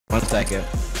1 second.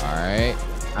 All right.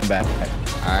 I'm back.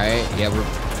 All right. Yeah,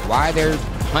 why they're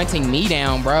hunting me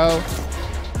down, bro?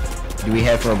 Do we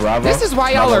head for a Bravo? This is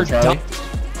why y'all are dumb.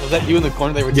 Was that you in the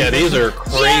corner? They were. Yeah, these are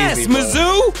crazy. Yes,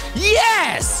 Mizzou.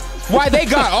 Yes. Why they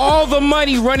got all the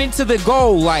money running to the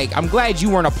goal? Like, I'm glad you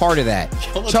weren't a part of that.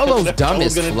 Cholo's dumb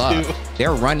as fluff.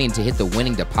 They're running to hit the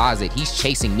winning deposit. He's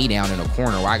chasing me down in a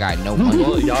corner where I got no money.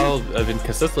 Well, y'all have been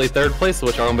consistently third place,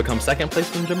 which y'all gonna become second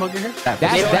place when Jimbo get here.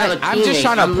 I'm just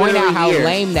trying to point out how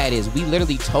lame that is. We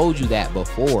literally told you that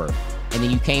before, and then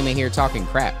you came in here talking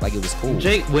crap like it was cool.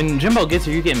 Jake, when Jimbo gets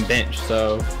here, you're getting benched.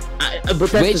 So. But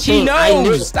that's Which he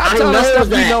knows. Stop telling us stuff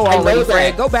you know already,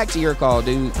 Fred. Go back to your call,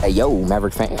 dude. Hey, yo,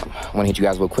 Maverick fam. I want to hit you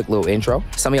guys with a quick little intro.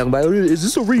 Some of y'all gonna be like, is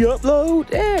this a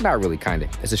re-upload? Eh, not really, kind of.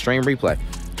 It's a stream replay.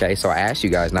 Okay, so I asked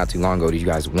you guys not too long ago, do you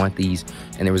guys want these?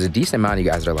 And there was a decent amount of you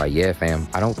guys that are like, yeah, fam,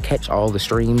 I don't catch all the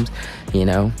streams, you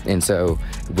know? And so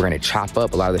we're gonna chop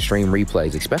up a lot of the stream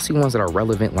replays, especially ones that are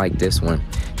relevant like this one,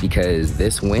 because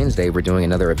this Wednesday, we're doing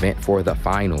another event for the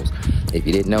finals. If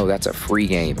you didn't know, that's a free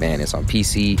game, man. It's on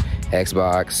PC,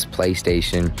 Xbox,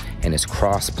 PlayStation, and it's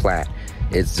cross-plat.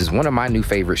 It's just one of my new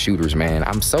favorite shooters, man.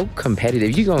 I'm so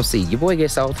competitive. You're gonna see, your boy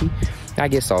gets salty. I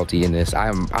get salty in this.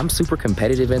 I'm super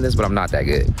competitive in this, but I'm not that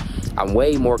good. I'm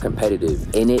way more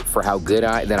competitive in it for how good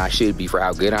than I should be for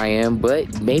how good I am,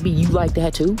 but maybe you like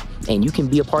that too, and you can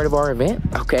be a part of our event,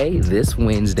 okay? This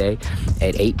Wednesday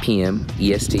at 8 p.m.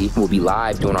 EST, we'll be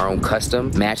live doing our own custom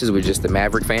matches with just the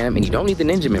Maverick fam, and you don't need the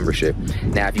Ninja membership.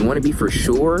 Now, if you want to be for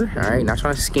sure, all right, not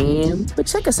trying to scam, but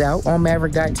check us out on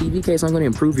Maverick.tv, case I'm going to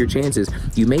improve your chances.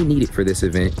 You may need it for this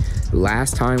event.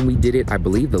 Last time we did it, I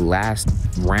believe the last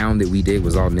round that we did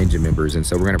was all Ninja members, and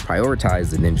so we're going to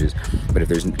prioritize the Ninjas. But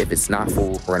if it's not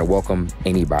full, we're going to welcome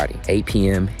anybody. 8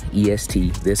 p.m.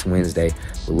 EST this Wednesday.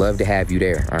 We'd love to have you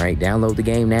there. All right, download the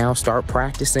game now, start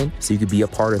practicing so you could be a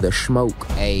part of the smoke.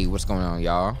 Hey, what's going on,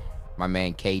 y'all? My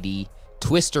man KD,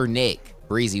 Twister Nick,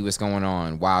 Breezy, what's going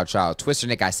on? Wild Child, Twister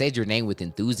Nick. I said your name with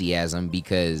enthusiasm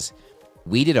because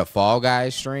we did a Fall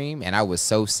Guys stream, and I was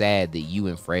so sad that you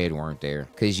and Fred weren't there.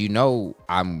 Because you know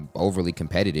I'm overly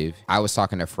competitive. I was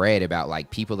talking to Fred about, like,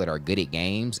 people that are good at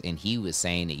games, and he was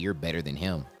saying that you're better than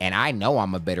him. And I know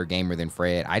I'm a better gamer than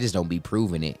Fred. I just don't be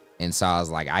proving it. And so I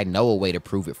was like, I know a way to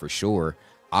prove it for sure.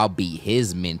 I'll be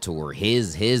his mentor,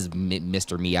 his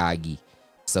Mr. Miyagi.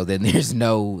 So then there's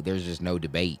just no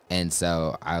debate. And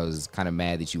so I was kind of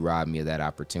mad that you robbed me of that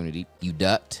opportunity. You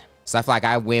ducked. So I feel like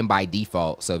I win by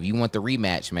default. So if you want the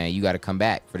rematch, man, you got to come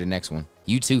back for the next one.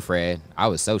 You too, Fred. I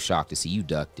was so shocked to see you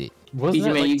ducked it. Wasn't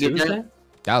that like Tuesday?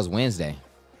 That was Wednesday.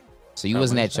 So you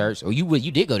wasn't at church. Oh,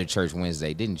 you did go to church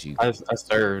Wednesday, didn't you? I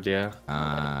served, yeah.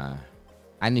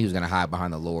 I knew he was gonna hide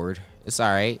behind the Lord. It's all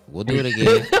right. We'll do it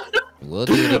again. We'll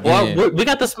do it again. Well, we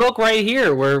got the smoke right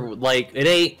here. Where like it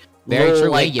ain't very little,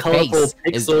 true. like Your colorful face.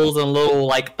 pixels and little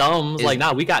like thumbs. Like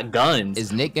nah, we got guns.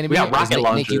 Is Nick gonna be? We got rocket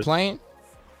launchers. Nick, you playing?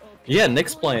 Yeah,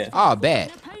 Nick's playing. Oh,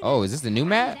 bet. Oh, is this the new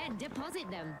map?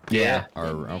 Yeah.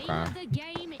 Or okay.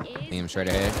 See him straight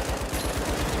ahead.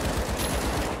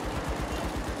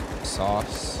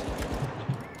 Sauce.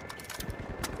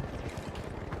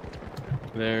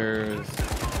 There's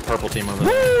purple team over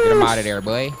there. Get him out of there,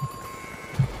 boy.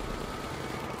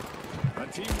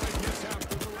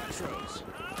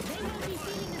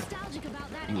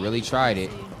 You really tried it.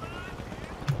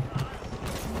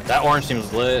 That orange team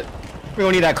is lit. We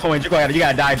don't need that coin. You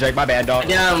gotta die, Jake. My bad, dog.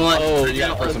 Yeah, I'm one. Oh, you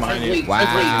got a person behind you.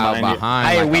 Wow,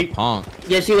 behind like a punk.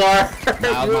 Yes, you are.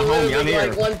 Nah, my homie, I'm here.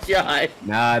 Like one shot.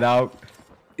 Nah, dog.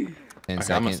 10 seconds.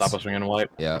 I'm gonna stop us from getting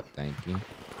wiped. Yep, thank you.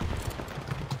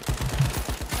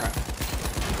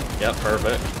 Yep,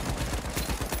 perfect.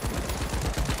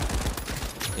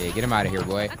 Yeah, get him out of here,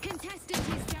 boy.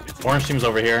 Orange team's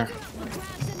over here.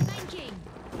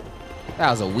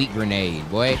 That was a weak grenade,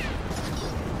 boy.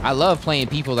 I love playing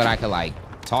people that I could, like,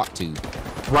 talk to.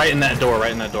 Right in that door,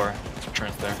 right in that door.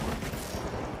 Trent there.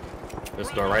 This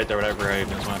door right there, whatever I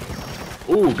just went.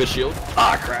 Ooh, good shield.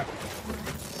 Ah, crap.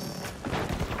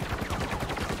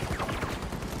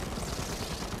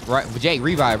 Right, Jake,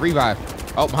 revive.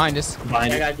 Oh, behind us.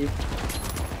 Behind I you. got you.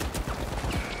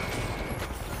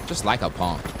 Just like a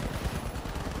punk.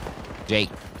 Jake.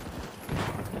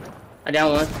 I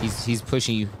down one. He's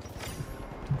pushing you.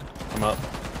 I'm up.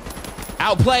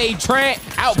 Outplayed, Trent.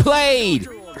 Outplayed.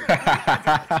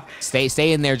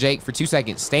 Stay in there, Jake, for 2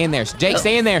 seconds. Stay in there, Jake.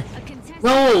 Stay in there.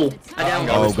 No. I down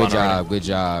one. Oh, good job. Good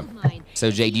job.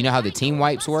 So, Jake, do you know how the team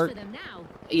wipes work?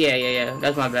 Yeah.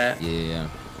 That's my bad. Yeah.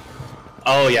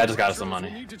 Oh yeah, I just got us some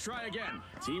money. 5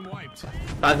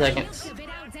 seconds.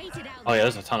 Oh yeah,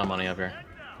 there's a ton of money up here.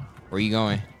 Where you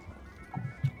going?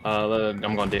 I'm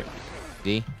going deep.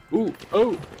 D? Ooh,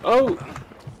 oh, oh.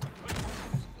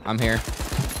 I'm here.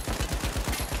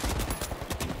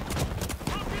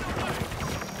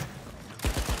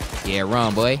 Yeah,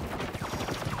 run, boy.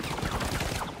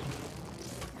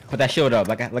 Put that shield up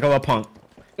like a little punk.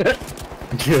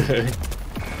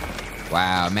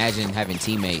 Wow, imagine having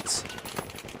teammates.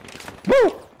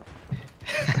 Woo!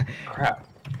 Crap.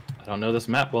 I don't know this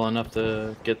map well enough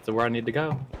to get to where I need to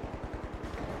go.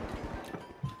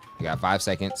 You got 5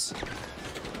 seconds.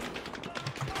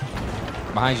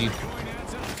 Behind you.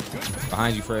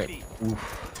 Behind you, Fred.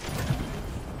 Oof.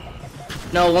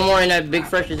 No, one more in that big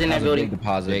fresh is in that building.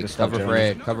 Deposit. Jake, Just cover stop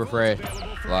Fred. Cover Fred.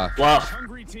 Block. Wow.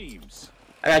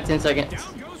 I got 10 seconds.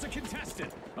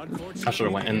 I should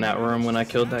have went in that room when I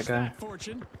killed that guy.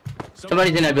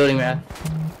 Somebody's in that building, man.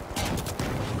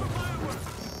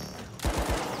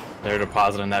 They're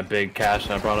depositing that big cash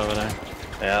I brought over there.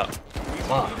 Yeah.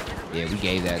 Wow. Yeah, we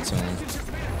gave that to him.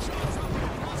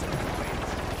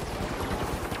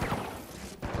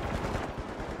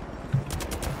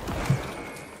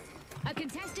 A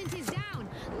contestant is down.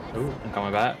 Ooh, I'm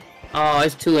coming back. Oh,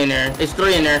 it's 2 in there. It's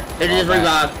 3 in there. They're just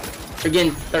revived. They're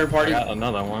getting third I party. got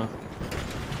another one.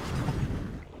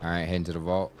 All right, heading to the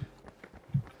vault.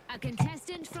 A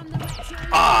contestant from the retro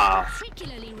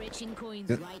particularly rich in coins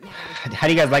right now. How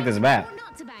do you guys like this map? Or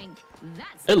not to bank.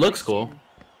 That's It the looks question. cool.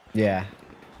 Yeah.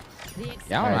 Yeah,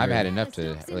 I don't know. I haven't had enough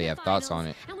to really have thoughts on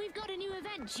it. And we've got a new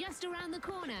event just around the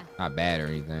corner. Not bad or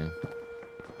anything.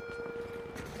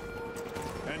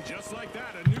 And just like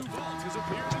that, a new vault has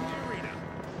appeared in the arena.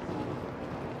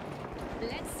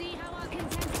 Let's see how our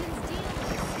contestants deal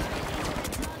with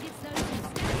targets those who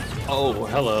stand still. Oh,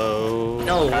 hello.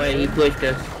 No way, he pushed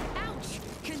us. Ouch!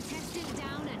 Contestant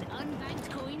down and unbanked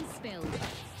coins spilled.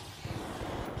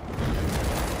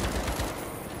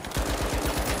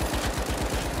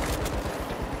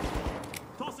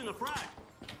 Tossing a frag.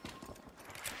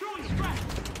 Throwing a frag.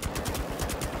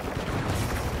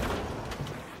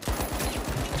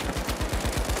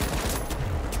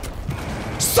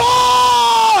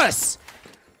 Sauce!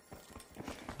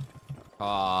 Oh,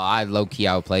 I low-key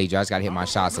outplayed you. I just gotta hit my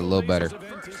shots a little better.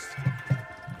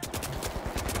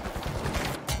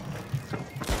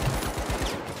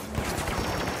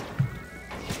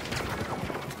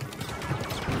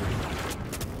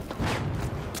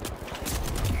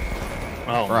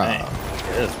 Oh, Bruh. man.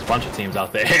 There's a bunch of teams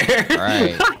out there. All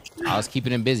right. I was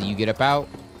keeping him busy. You get up out?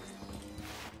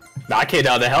 Nah, I came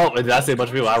down to help. I see a bunch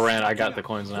of people. I ran. I got the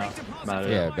coins now. About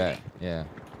it. Yeah, bet. Yeah.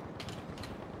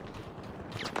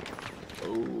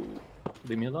 Oh,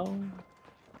 leave me alone.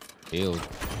 Ew.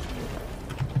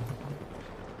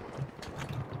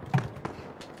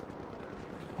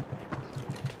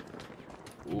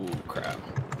 Ooh, crap.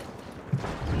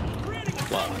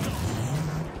 Wow.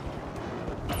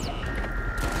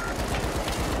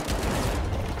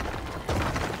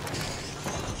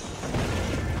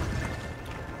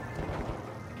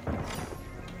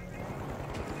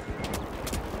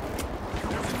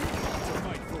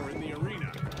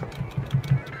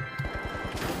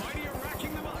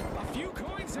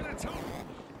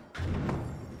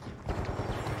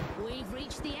 We've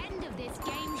reached the end of this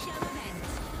game show event.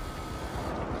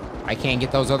 I can't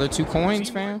get those other 2 coins,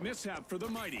 fam. Mishap for the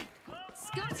mighty.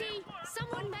 Scotty,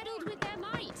 someone meddled with their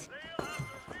might.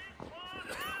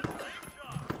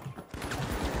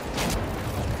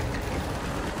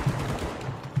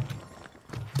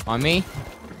 On me?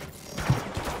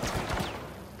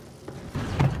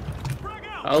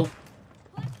 Oh,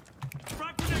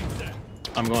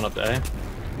 I'm going up to A.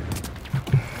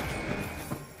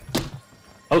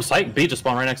 Oh, psych. B just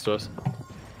spawned right next to us.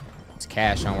 It's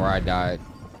cash on where I died.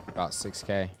 About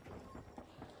 6K.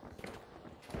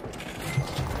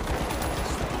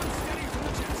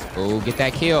 Oh, get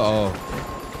that kill. Oh.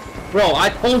 bro, I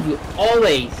told you,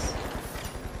 always.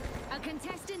 A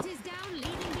contestant is down, leading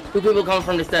behind. 2 people coming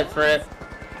from the steps, Fred.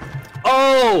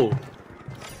 Oh!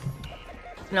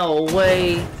 No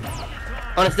way.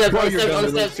 On the steps, Bro, on the you're steps, on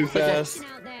the gonna steps. move too fast.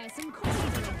 Out there, some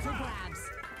coins are up for grabs.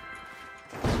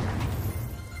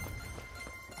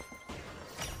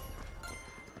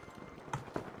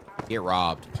 Get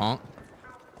robbed, punk.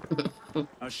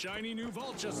 A shiny new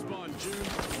vault just spawned, June.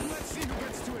 Let's see who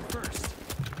gets to it first.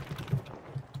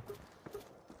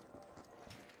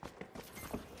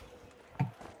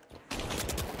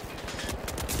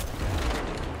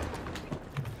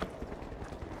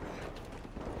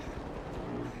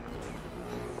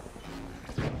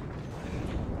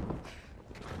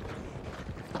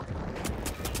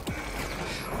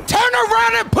 Turn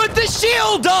around and put the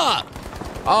shield up!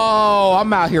 Oh,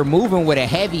 I'm out here moving with a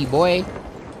heavy, boy.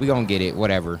 We gonna get it,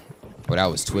 whatever. Well, that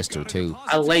was Twister, too.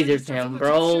 I lasered him,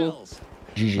 bro.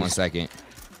 GG's. 1 second.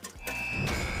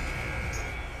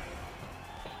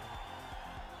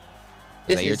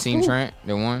 Is that your team, Trent?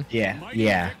 The one? Yeah,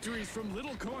 yeah.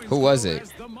 Who was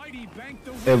it?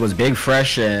 It was Big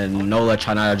Fresh and Nola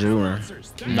Chanada Jr.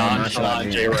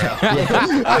 Nonchalant J-Rap.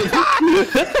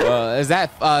 Is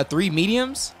that 3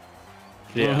 mediums?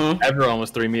 Yeah, everyone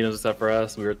was 3 meters except for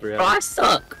us. We were 3 Bro, out. I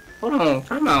suck. Hold on,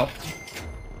 time out.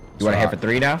 You want to hit for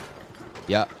 3 now?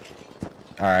 Yep.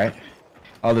 All right.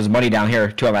 Oh, there's money down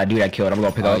here. 2 of my dude I killed. I'm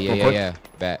gonna pick up real quick. Yeah.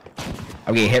 Bet.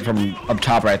 I'm getting hit from up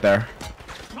top right there.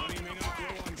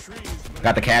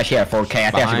 Got the cash. Yeah, 4K.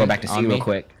 I think I should go back to C real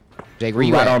quick. Jake, where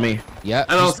you right at? on me. Yep.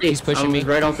 I don't see. He's pushing I'm me.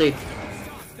 right on C.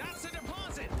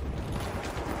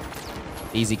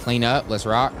 Easy clean up. Let's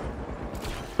rock.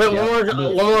 Put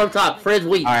one more up top. Fred's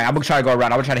weak. All right, I'm gonna try to go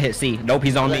around. I'm gonna try to hit C. Nope,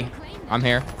 he's on me. I'm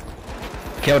here.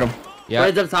 Killed him. Yeah.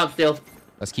 Fred's up top still.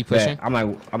 Let's keep pushing. I'm like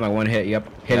 1 hit. Yep.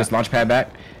 Hit his launch pad back.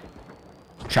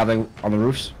 Traveling on the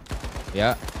roofs.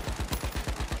 Yeah.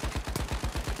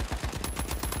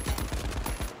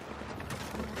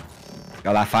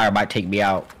 Yo, that fire might take me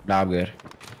out. Nah, I'm good.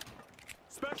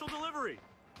 Special delivery.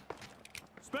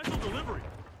 Special delivery.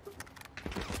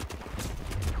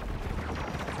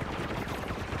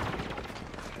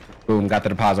 Boom, got the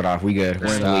deposit off. We good.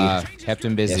 We're in the lead. Kept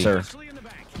him busy. Yes, sir.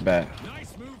 Bet.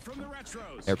 Nice move from the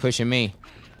retros. They're pushing me.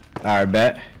 All right,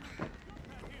 bet.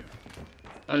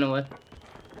 On the way.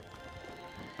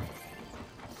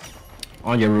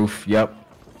 On your roof. Yep.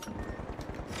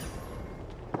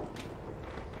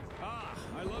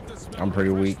 I love the smell. I'm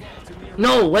pretty weak.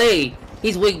 No way.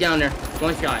 He's weak down there.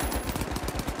 1 shot.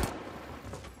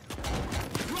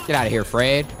 Get out of here,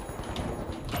 Fred.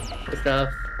 Good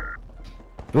stuff.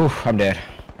 Oof, I'm dead.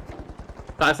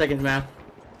 5 seconds, man.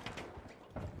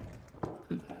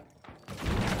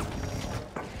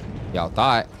 Y'all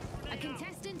thought. A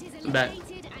contestant is Bet.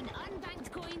 eliminated and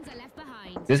unbanked coins are left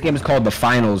behind. This game is called The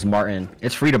Finals, Martin.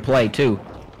 It's free to play, too.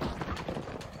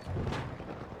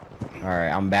 All right,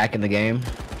 I'm back in the game.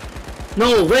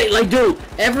 No, wait, like, dude,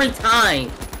 every time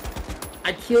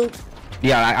I killed.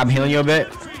 Yeah, I'm healing you a bit.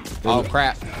 Oh,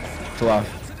 crap. Chill off.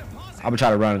 I'm gonna try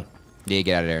to run. Yeah,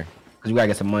 get out of there. Because we gotta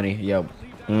get some money. Yo.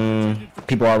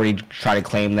 People already try to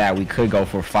claim that. We could go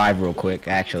for 5 real quick,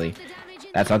 actually.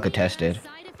 That's uncontested. Side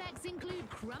effects include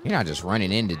You're not just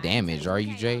running into damage, are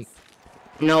you, Jake?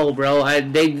 No, bro,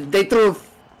 they threw a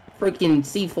freaking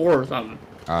C4 or something.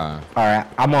 Alright,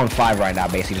 I'm on 5 right now,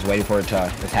 basically. Just waiting for it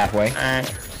to... It's halfway. Alright.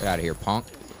 Get out of here, punk.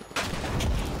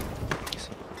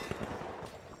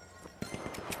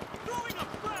 Throwing a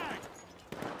flag.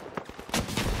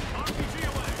 RPG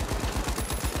away.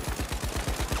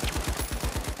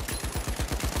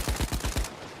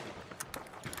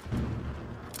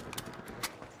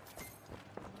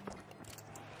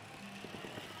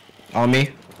 On me.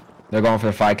 They're going for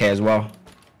the 5K as well.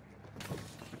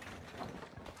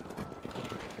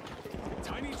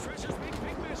 Tiny treasures make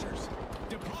big measures.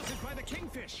 Deposit by the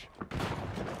kingfish.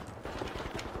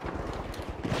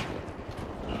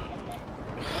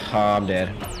 Oh, I'm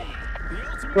dead.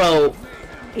 Bro,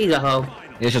 he's a hoe.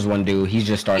 It's just one dude. He's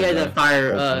just He started. has a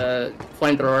fire,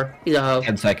 flamethrower. He's a hoe.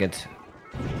 10 seconds.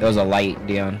 It was a light,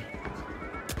 Dion.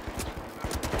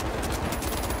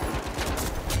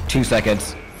 2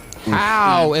 seconds.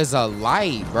 How is a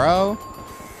light, bro? a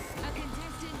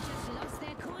contestant just lost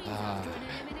their coins after an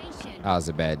elimination. That was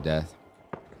a bad death.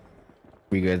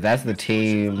 We good. That's the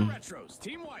team. Retros.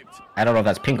 Team wiped. I don't know if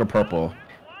that's pink or purple.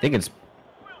 I think it's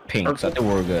pink. So I think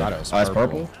we're good. Thought Oh, it was it's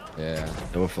purple? Yeah.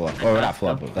 Then we're flop. Oh, we're not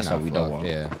flop. That's Not what we don't fuck. want.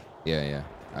 Yeah.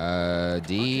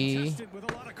 D. Contestant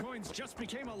with a lot of coins just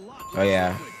became a lot. Oh,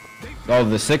 yeah. Oh,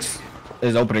 the 6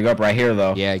 is opening up right here,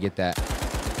 though. Yeah, get that.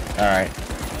 All right.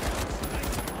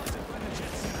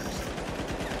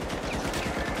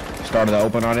 Started to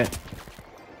open on it.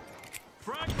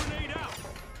 Frag grenade out.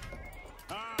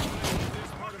 This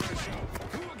part of our show.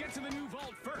 Who will get to the new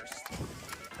vault first?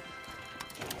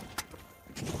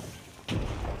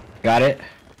 Got it.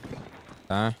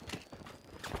 Huh?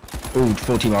 Ooh,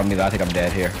 full team on me, though. I think I'm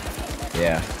dead here.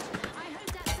 Yeah. I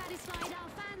hope that satisfied our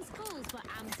fans' calls for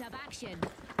amped up action.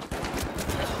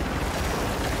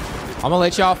 I'm gonna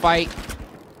let y'all fight.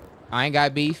 I ain't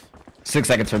got beef. 6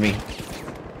 seconds for me.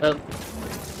 Oh,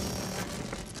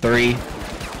 3,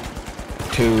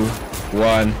 2,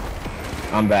 1.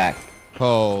 I'm back.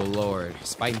 Oh, Lord.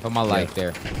 Just fighting for my life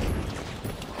there.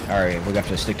 All right, we got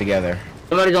to stick together.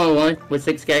 somebody's on 1 with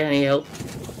 6K. I need help.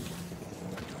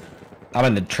 I'm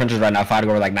in the trenches right now, fighting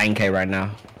over like 9K right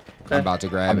now. I'm about to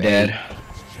grab I'm it. dead.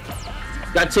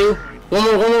 Got 2. One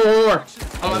more.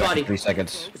 On my body. 3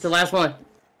 seconds. It's the last one.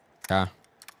 Okay.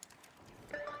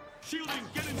 Shielding,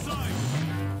 get inside.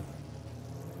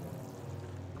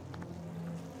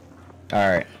 All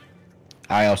right.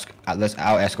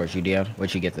 I'll escort you, Dion.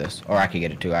 What you get this, or I can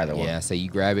get it too. Either one. Yeah. So you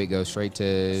grab it, go straight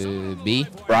to B.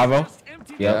 Bravo.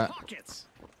 Empty Yep. pockets.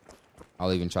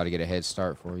 I'll even try to get a head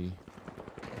start for you.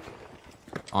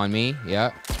 On me.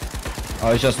 Yep.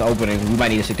 Oh, it's just the opening. We might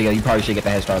need to stick together. You probably should get the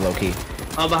head start low key.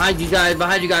 Oh, behind you guys.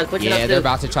 Behind you guys. Push it Yeah, up they're too.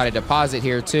 about to try to deposit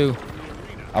here too.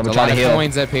 I'm There's gonna a try lot to of heal.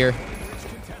 coins up here.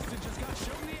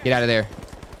 Get out of there.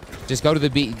 Just go to the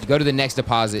B. Go to the next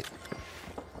deposit.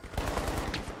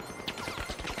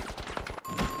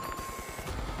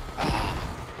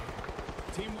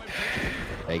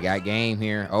 They got game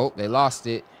here. Oh, they lost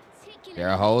it.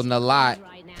 They're holding a lot.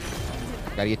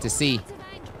 Gotta get to C. All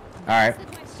right.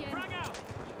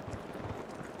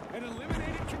 An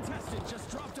eliminated contestant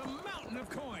just dropped a mountain of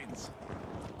coins.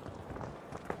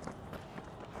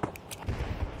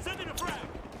 Send it a frag.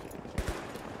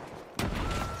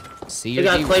 C You or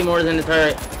got D. Claymores in the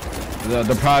turret.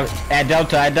 The at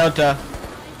Delta.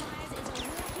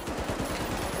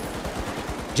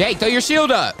 Jake, throw your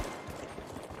shield up.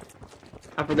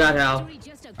 I forgot how.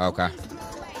 Okay.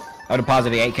 I'm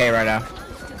depositing 8K right now.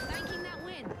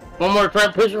 One more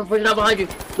turret. Push it up behind you.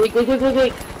 Quick.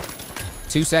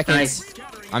 2 seconds. Nice.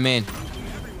 I'm in.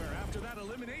 Everywhere after that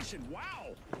elimination.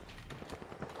 Wow.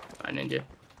 I ninja.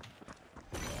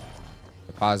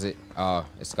 Deposit. Oh,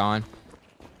 it's gone.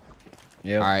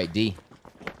 Yeah. All right, D.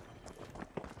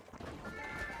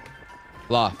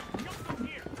 Bluff.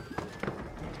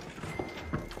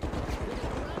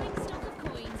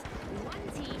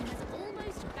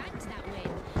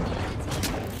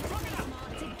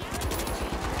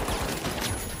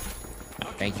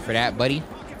 Thank you for that, buddy.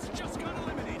 Pockets just got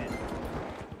eliminated.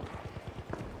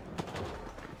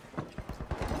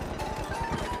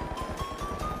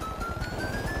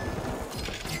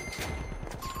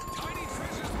 Tiny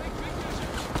treasures make big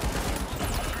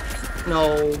measures.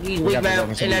 No, he's We weak got to man go in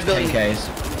into that these building. 10Ks.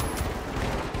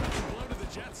 Blow to the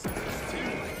jet setters.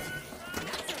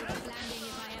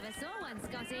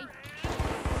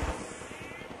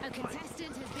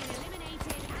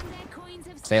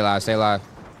 Teammates. Stay alive, stay alive.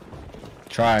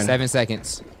 Trying. 7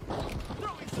 seconds.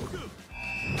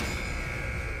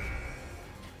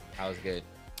 That was good.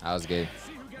 That was good.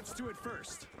 See who gets to it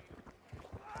first.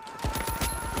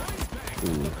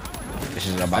 This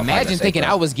is about Imagine thinking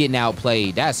I was getting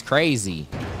outplayed. That's crazy.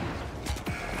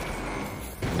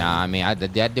 Nah, I mean, I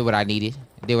did what I needed.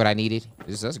 I did what I needed.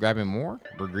 Is us grabbing more?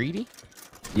 We're greedy.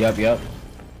 Yep.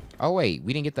 Oh, wait.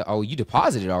 We didn't get the... Oh, you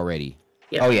deposited already.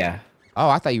 Yeah. Oh yeah. Oh,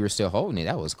 I thought you were still holding it.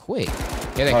 That was quick.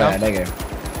 Here they Oh yeah, come. they go.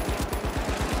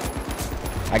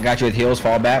 I got you with heals.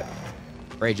 Fall back.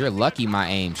 Braid, you're lucky my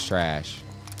aim's trash.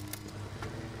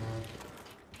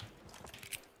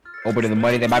 Opening the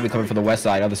money. They might be coming from the west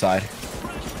side, other side.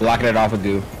 Blocking it off with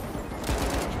goo.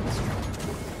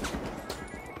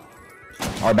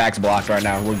 Our back's blocked right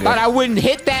now. We're good. Thought I wouldn't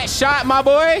hit that shot, my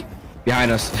boy.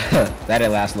 Behind us. That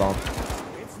didn't last long.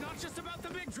 It's not just about the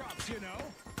big drops, you know.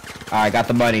 All right, got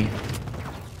the money.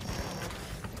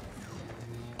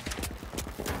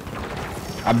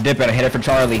 I'm dipping. I hit it for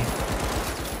Charlie.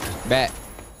 Bet.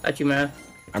 Got you, man.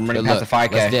 I'm running Good past luck.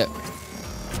 the 5K. Let's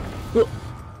dip.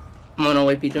 I'm on the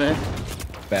way, pizza man.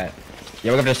 Bet.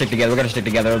 Yeah, we're gonna stick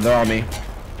together. They're on me.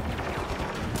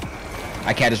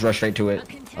 I can't just rush straight to it.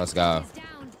 Let's go.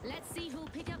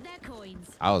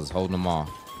 I was holding them all.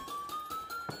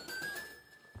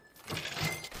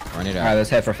 Run it All right, up. let's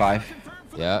head for 5.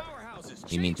 Yep.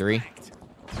 You mean 3?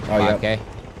 Oh yeah. 5K?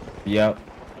 Yep.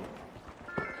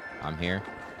 I'm here.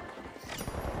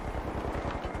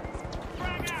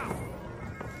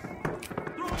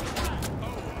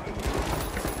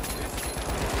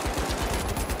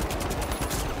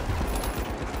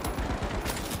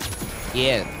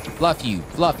 Yeah, fluff you.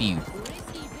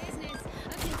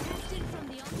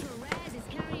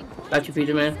 Got you,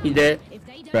 pizza man. He's dead.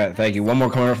 Bet. Thank you. One more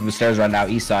coming up from the stairs right now,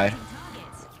 east side.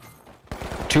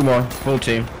 2 more. Full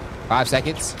team. 5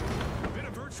 seconds.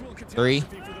 3,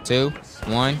 2,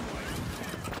 1.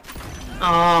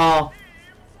 Oh.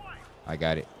 I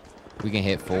got it. We can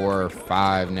hit 4 or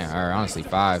 5 now, or honestly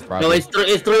 5 probably. No, it's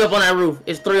three up on that roof.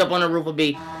 It's 3 up on the roof of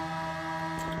B.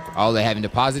 Oh, they haven't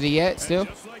deposited yet still?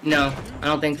 No, I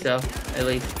don't think so. At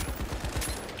least.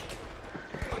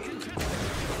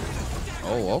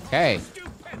 Oh, okay.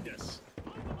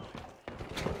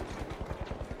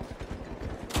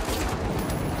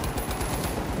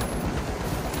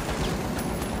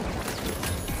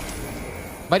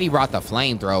 Buddy brought the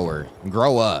flamethrower.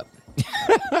 Grow up.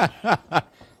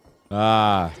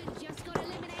 Ah.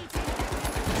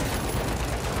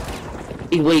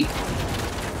 He's weak.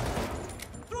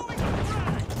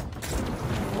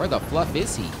 Where the fluff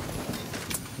is he?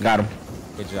 Got him.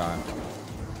 Good job.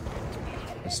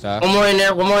 Good stuff. One more in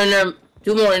there. One more in there.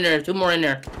 Two more in there. Two more in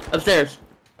there. Upstairs.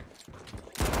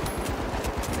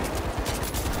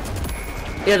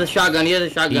 He has a shotgun. He has a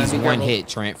shotgun. He's Be one careful. hit,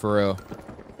 Trent, for real.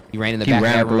 He ran in the He back of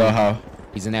ran that up below room. how.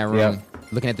 He's in that room, Yep.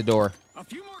 looking at the door. A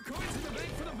few more coins in the bank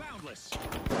for the boundless.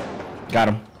 Got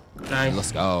him. Nice.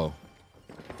 Let's go.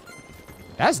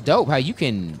 That's dope. How you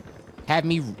can have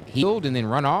me healed and then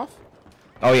run off.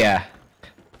 Oh yeah.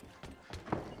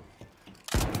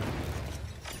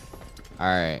 All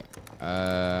right.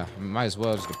 Might as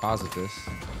well just deposit this.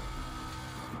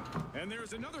 And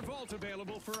there's another vault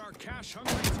available for our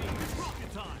cash-hungry team.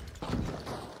 Rocket time.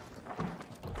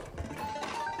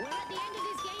 We're at the end of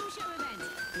this game show event.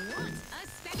 What a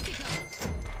spectacle!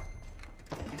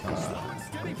 Slow and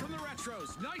steady from the retros.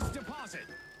 Nice deposit.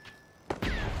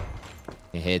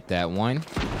 You hit that one.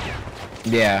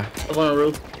 Yeah. Up on the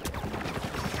roof.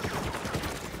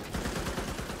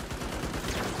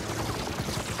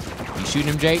 You shooting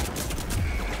him, Jake?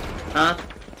 Huh?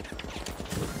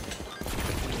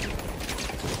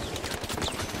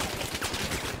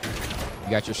 You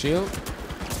got your shield?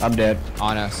 I'm dead.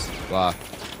 On us. Blah. A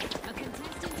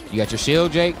contestant You got your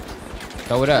shield, Jake?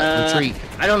 Throw it up. Retreat.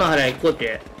 I don't know how to equip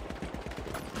it.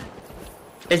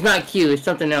 It's not Q. It's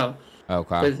something else.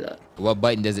 Okay. 'Cause, What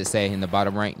button does it say in the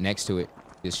bottom right next to it?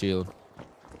 This shield.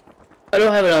 I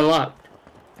don't have it unlocked.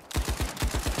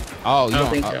 Oh, you I don't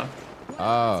think so.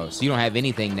 Oh, so you don't have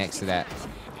anything next to that.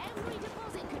 every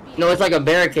deposit could be No, it's like a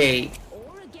barricade.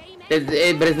 or a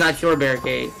game But it's not your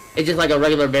barricade. It's just like a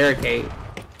regular barricade.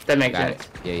 If that makes Got sense.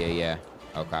 it. Yeah.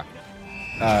 Okay.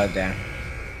 Damn.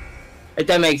 If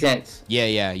that makes sense.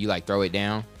 Yeah. You like throw it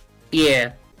down.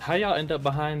 Yeah. How y'all end up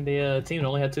behind the team that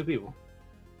only had 2 people?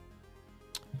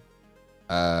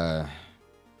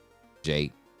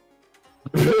 Jake.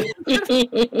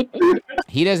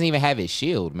 He doesn't even have his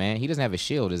shield, man. He doesn't have a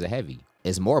shield as a heavy.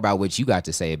 It's more about what you got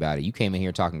to say about it. You came in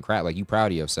here talking crap like you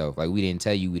proud of yourself. Like we didn't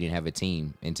tell you we didn't have a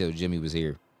team until Jimmy was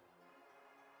here.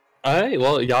 All right,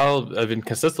 well, y'all have been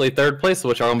consistently 3rd place, so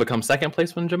y'all gonna become 2nd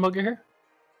place when Jimbo get here?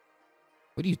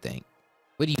 What do you think?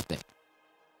 What do you think?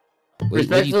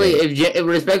 Respectfully,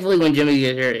 respectfully, when Jimmy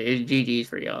gets here, it's GG's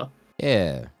for y'all.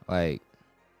 Yeah, like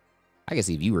I can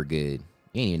see if you were good.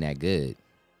 You ain't even that good.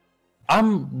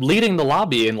 I'm leading the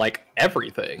lobby in like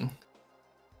everything.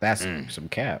 That's some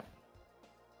cap.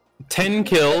 10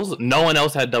 kills, no one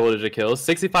else had double-digit kills.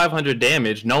 6,500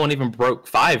 damage, no one even broke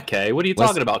 5K. What are you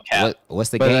talking about, Cap? What's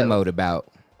the But, game mode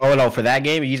about? Oh no, for that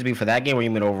game, it used to be for that game, or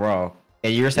you mean overall?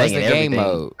 And you're saying What's the in game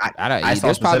everything. mode? I don't. I saw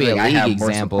There's probably a specifically, I league have more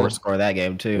example support score that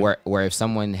game too. where if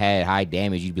someone had high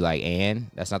damage, you'd be like,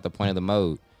 "And that's not the point of the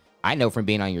mode." I know from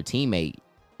being on your teammate,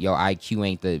 your IQ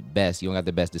ain't the best. You don't got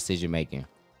the best decision making.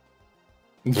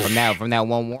 From that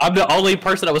one. I'm the only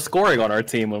person that was scoring on our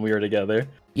team when we were together.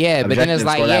 Yeah, but then it's Objective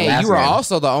like, score that yeah, last you were game.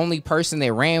 also the only person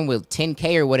that ran with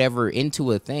 10K or whatever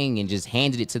into a thing and just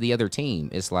handed it to the other team.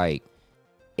 It's like,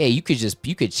 yeah, you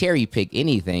could cherry pick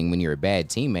anything when you're a bad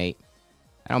teammate.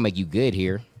 I don't make you good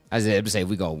here. I was gonna say if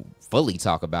we gonna fully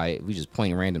talk about it, we just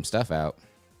point random stuff out.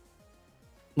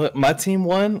 Look, my team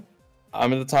won.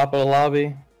 I'm at the top of the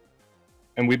lobby,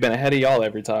 and we've been ahead of y'all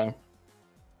every time.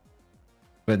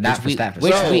 But not for Stafford.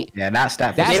 Yeah, not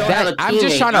Stafford. That's They don't have that. a I'm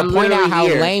just teammate. trying to I'm point out literally how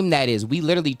here. lame that is. We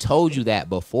literally told you that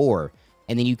before,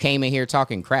 and then you came in here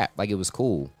talking crap like it was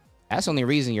cool. That's the only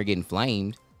reason you're getting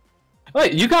flamed.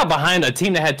 Wait, you got behind a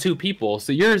team that had 2 people,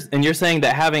 so you're saying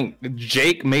that having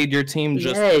Jake made your team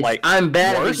just Yes, like I'm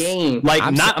bad worse? at the game. Like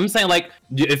I'm saying like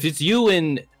if it's you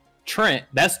and Trent,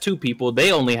 that's 2 people.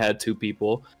 They only had 2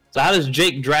 people. So how does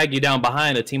Jake drag you down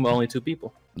behind a team with only 2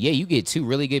 people? Yeah, you get 2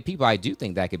 really good people. I do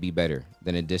think that could be better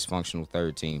than a dysfunctional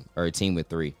third team or a team with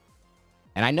 3.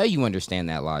 And I know you understand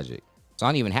that logic, so I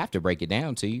don't even have to break it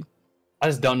down to you. I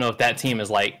just don't know if that team is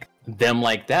like them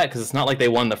like that because it's not like they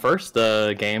won the first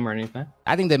game or anything.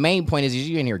 I think the main point is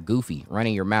you're in here goofy,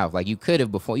 running your mouth like you could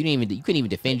have before. You couldn't even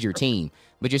defend your team,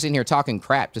 but you're sitting here talking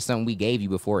crap to something we gave you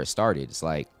before it started. It's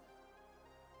like,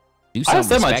 do something. I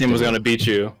said my team was respectable. going to beat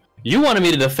you. You wanted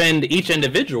me to defend each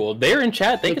individual. They're in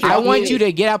chat. They can I talk want me. you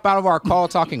to get up out of our call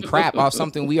talking crap about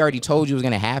something we already told you was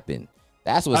gonna happen.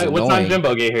 That's what's All right, what time annoying.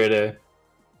 Jimbo get here today?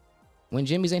 When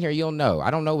Jimmy's in here, you'll know.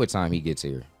 I don't know what time he gets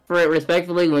here.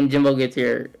 Respectfully, when Jimbo gets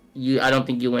here, I don't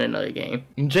think you win another game.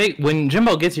 Jake, when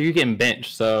Jimbo gets here, you're getting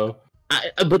benched. So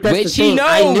But that's Which the he thing.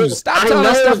 I knew- knows. Stop I telling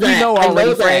us know stuff we that. know I already,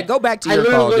 know Fred. that. Go back to I your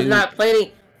literally call, was dude. not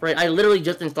planning. Fred, I literally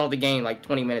just installed the game like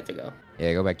 20 minutes ago.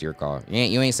 Yeah, go back to your call.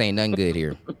 You ain't saying nothing good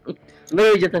here.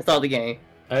 Literally just installed the game.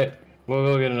 all right, we'll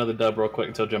go get another dub real quick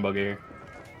until Jimbo get here.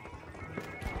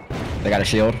 They got a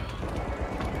shield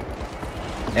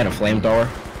and a flamethrower.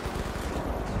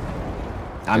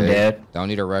 I'm dead. Don't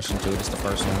need to rush into it. It's the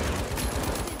first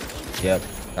one. Yep.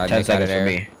 Got 10 Nick out of seconds for there.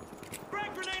 me.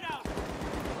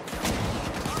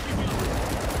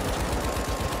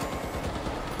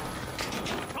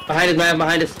 Behind us, man.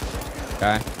 Behind us.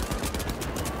 Okay.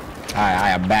 I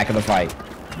am back in the fight.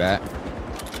 Bet.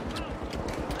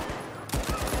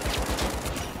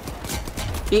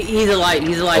 He's a light.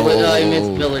 He's a light with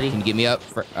invincibility. Can you get me up?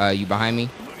 You behind me?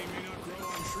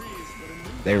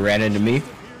 They ran into me.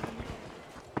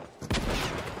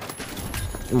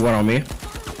 One on me.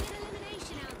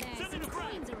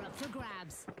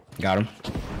 Got him.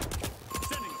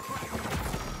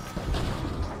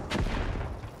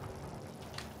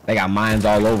 They got mines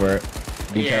all over it.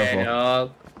 Be careful.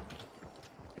 Dog.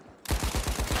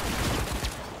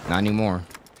 Not anymore.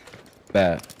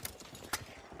 Bad.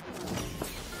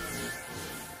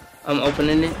 I'm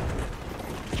opening it.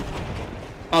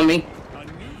 On me.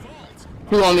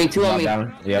 Two on me. Two on me.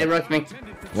 Down. They Yep. rushed me.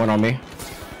 One on me.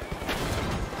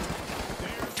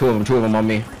 Two of them on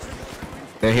me.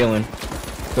 They're healing.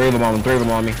 Three of them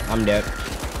on me. I'm dead.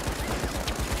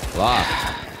 Lock.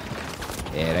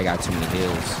 Yeah, they got too many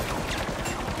heals.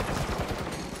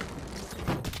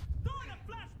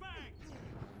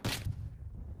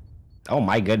 Oh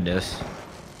my goodness.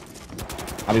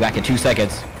 I'll be back in 2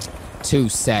 seconds. 2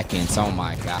 seconds. Oh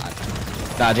my god.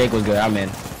 Nah, Jake was good. I'm in.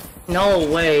 No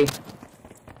way.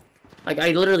 Like,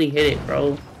 I literally hit it,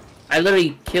 bro. I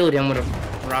literally killed him with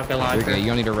a rocket You're launcher. good. You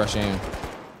don't need to rush in.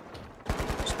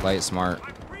 Just play it smart.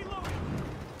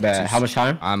 Bad. How much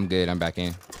time? I'm good. I'm back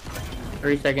in.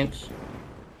 3 seconds.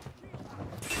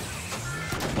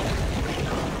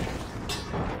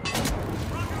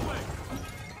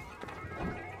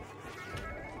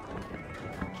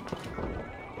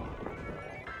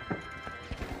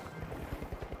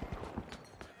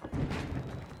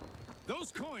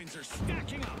 Those coins are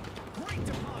stacking up. Great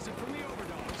deposit from the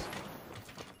overdogs.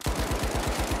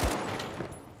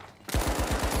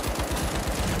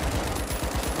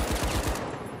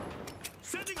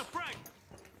 Sending a frag.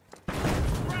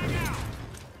 Frag out.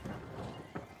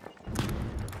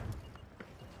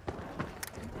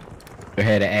 They're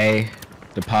headed to A.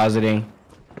 Depositing.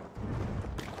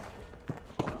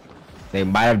 They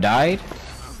might have died.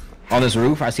 On this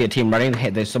roof, I see a team running.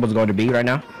 There's someone's going to B right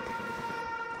now.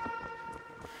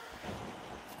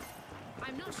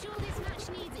 I'm not sure this match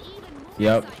needs even more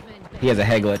Yep. excitement, but He has a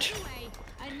head glitch. anyway,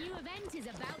 a new event is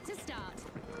about to start.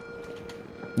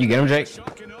 You get him, Jake?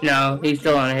 No, he's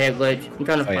still on a head glitch. I'm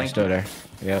trying to Oh yeah, find still there.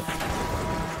 Yep. Our laser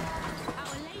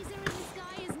in the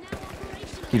sky is now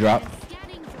operational. He dropped. and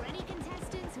scanning for any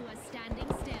contestants who are standing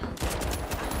still.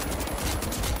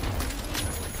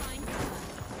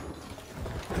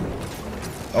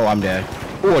 Oh, I'm dead.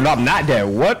 Oh, no, I'm not dead.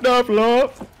 What the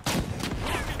flop?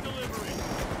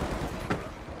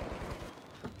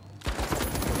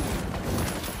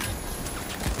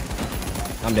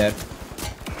 I'm dead.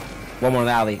 One more in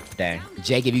the alley. Dang.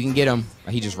 Jake, if you can get him.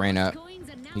 Oh, he just ran up. Coins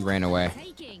are now He ran away.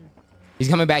 taking. He's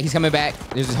coming back. He's coming back.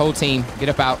 There's his whole team. Get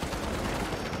up out.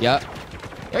 Yup.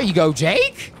 There you go,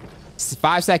 Jake.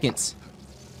 5 seconds.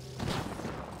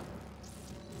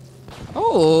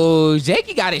 Oh, Jake,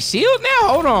 you got a shield now?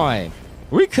 Hold on.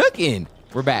 We cooking.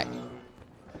 We're back.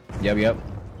 Yep.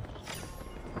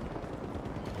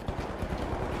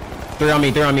 Three on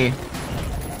me.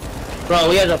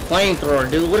 Bro, he has a flamethrower,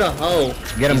 dude. What a hoe.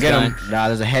 Get him, He's get him. done. Nah,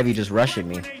 there's a heavy just rushing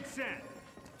me.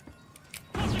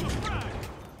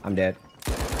 I'm dead.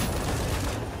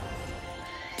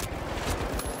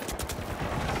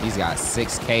 He's got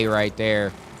 6K right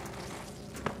there.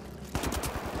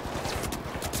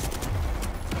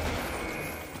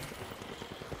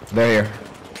 They're here.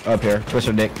 Up here.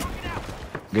 Twister Dick.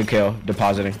 Good kill.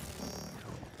 Depositing.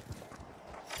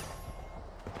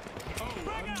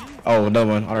 Oh, another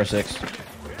one. On our 6.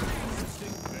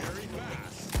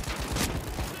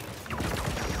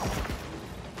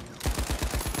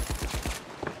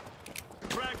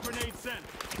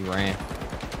 He ran.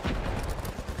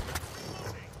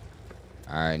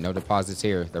 All right, no deposits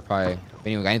here. They're probably, if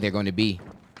anyone got anything, they're going to be.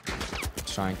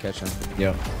 Let's try and catch them.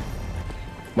 Yep.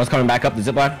 What's coming back up the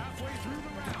zip line?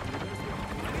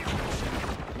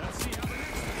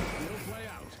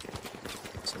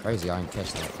 It's crazy I didn't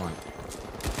catch that point.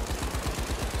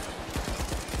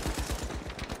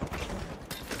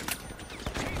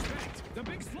 The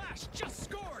big splash just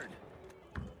scored.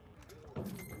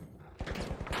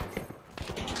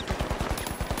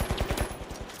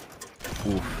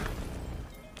 Oof.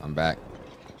 I'm back.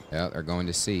 Yeah, they're going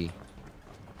to C.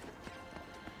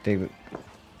 Think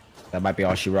that might be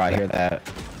all she right here. That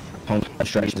home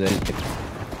stretches it.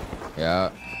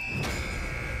 Yeah.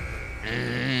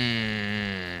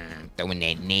 Throwing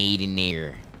that nade in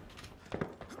there.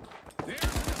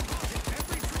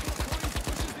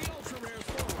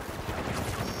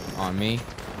 On me.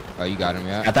 Oh, you got him,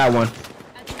 yeah. Got that one.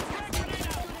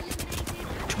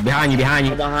 Behind you, behind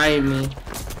you. Behind me.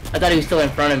 I thought he was still in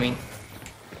front of me.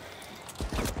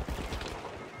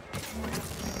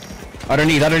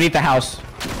 Underneath the house.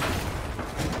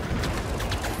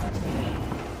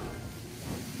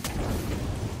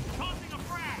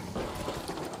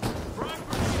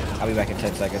 I'll be back in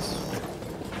 10 seconds.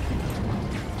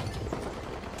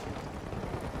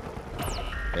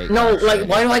 No, like,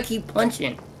 why do I keep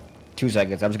punching? 2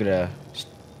 seconds. I'm just gonna.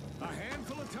 A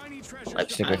handful of tiny treasures.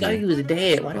 Like, Stick I with thought you. he was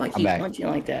dead. Why do I keep back. punching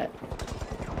like that?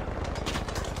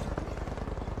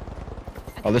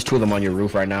 Oh, there's 2 of them on your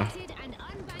roof right now. And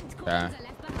unbanked coins Yeah. are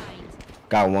left behind.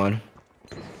 Got one.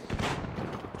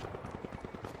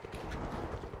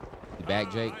 You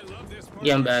back, Jake? I love this part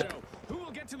Yeah, I'm of the back. show. Who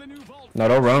will get to the new vault? No,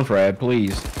 don't run, Fred,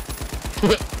 please.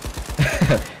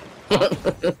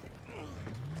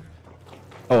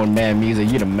 Oh man, Musa,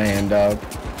 you the man, dog.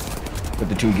 With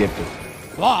the 2 gifted.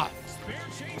 I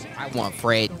want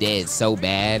Fred dead so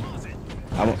bad.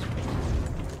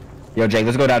 Yo, Jake,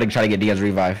 let's go down and try to get Diaz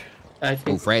revive. I Oh,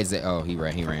 think. Fred's dead. Oh, he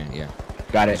ran, yeah.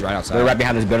 Got it. He's right outside. They're right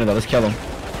behind this building though. Let's kill him.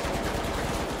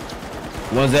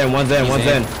 One's in. He's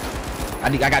in.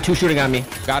 I got 2 shooting on me.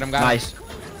 Got him, Nice.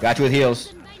 Got you with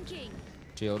heals. Banking.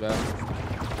 Chilled up.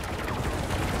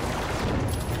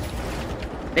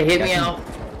 They hit Got me you. out.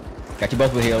 Got you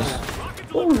both with heals.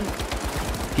 Ooh.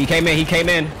 He came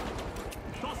in.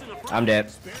 I'm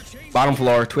dead. Bottom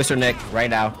floor, Twister Nick, right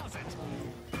now.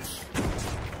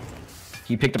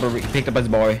 He picked up his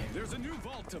boy. There's a new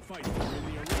vault to fight for in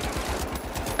the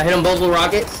arena. I hit them both with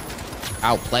rockets.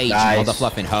 Outplayed Nice. you,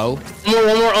 motherfucking hoe.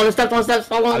 One more. On the steps.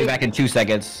 Follow I'll be me. back in 2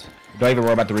 seconds. Don't even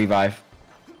worry about the revive.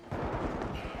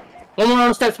 One more on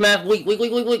the steps, man. Weak. He's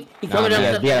coming down the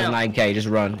steps Diaz now. 9K. Just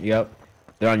run. Yep.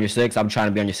 They're on your 6. I'm trying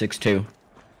to be on your 6 too.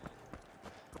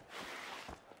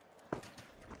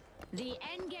 The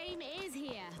end game is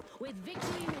here. With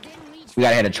victory within reach. We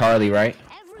gotta hit a Charlie, right?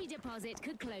 Every deposit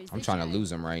could close. I'm the trying to show.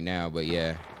 lose him right now, but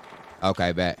yeah.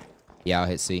 Okay, bet. Yeah, I'll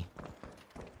hit C.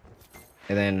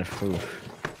 And then,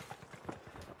 oof.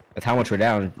 That's how much we're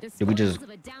down. The Did we just spoils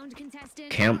of a downed contestant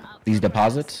camp are up these for grabs.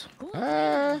 deposits?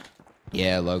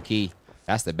 Yeah, low key.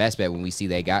 That's the best bet when we see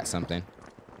they got something.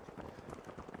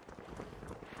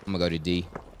 I'm gonna go to D.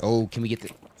 Oh, can we get the...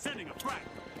 Sending a frag.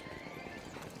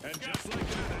 And just like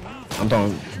that, I'm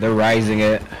throwing. They're rising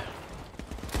it.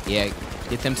 Yeah,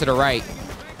 get them to the right.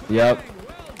 Yep.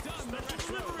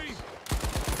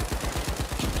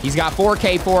 He's got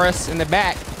 4K for us in the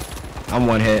back. I'm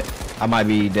 1 hit. I might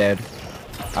be dead.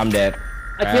 I'm dead.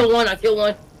 I killed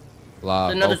one. Blah,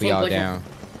 Another both of y'all team down.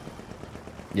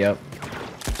 Yep.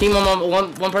 Team on my,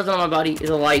 one person on my body is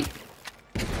a light.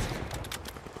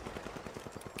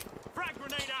 frag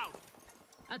grenade out.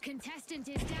 A contestant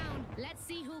is down. Let's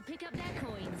see who'll pick up their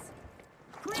coins.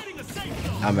 Creating a safe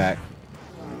zone. I'm back.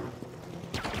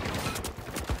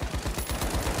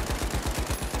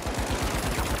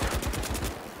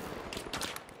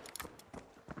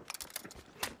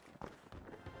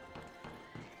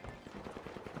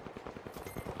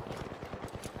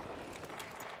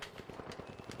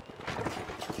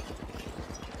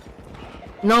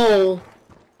 No.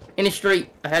 In the street.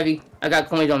 A heavy. I got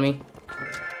coins on me.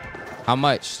 How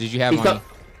much did you have He's on you?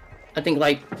 I think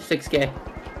like 6K.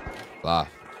 Blah.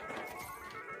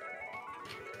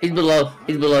 He's below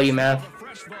you, man.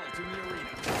 Fresh vault in the arena.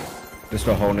 They're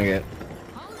still holding it.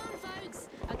 Hold on, folks.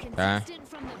 A contestant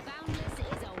from the Boundless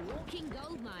is a walking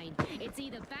gold mine. It's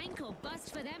either bank or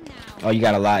bust for them now. Oh, you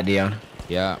got a lot, Dion.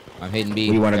 Yeah, I'm hitting B.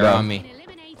 Where you wanna They're go? on me. Been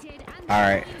eliminated and All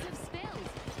right. coins have spilled.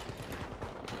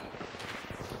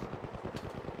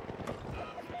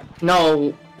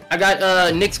 No. I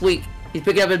got Nick's weak. He's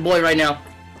picking up his boy right now.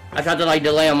 I tried to like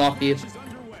delay him off you. Is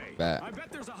underway. Bet. I bet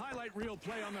there's a highlight reel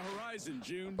play on the horizon,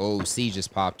 June. Oh, C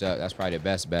just popped up. That's probably the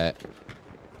best bet.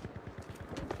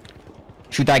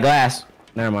 Shoot that glass.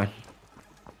 Never mind.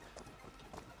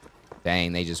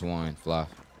 Dang, they just won. Fluff.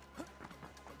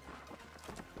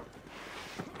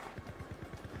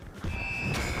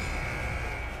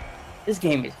 This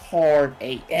game is hard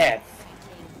AF.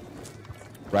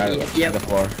 Right Yep. on the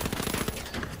floor.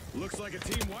 Looks like a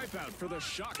team wipeout for the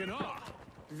shock and awe.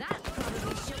 That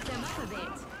probably shook them up a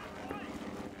bit.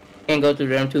 Can't go through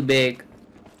there, I'm too big.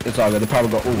 It's all good. They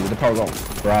probably go. Ooh, they probably go.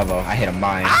 Bravo. I hit a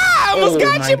mine. I almost Oh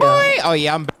got my you, boy. God. Oh,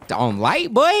 yeah, I'm back on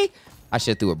light, boy. I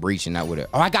should have threw a breach and that would have.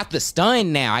 Oh, I got the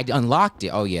stun now. I unlocked it.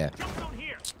 Oh, yeah.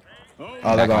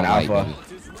 Oh, they're Back going on light, alpha. baby.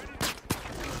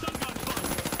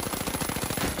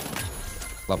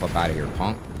 Fluff up out of here,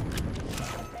 punk.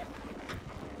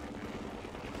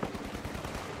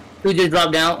 Who just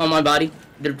dropped down on my body?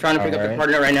 They're trying to pick up their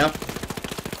partner right now.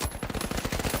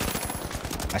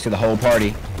 I see the whole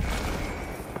party.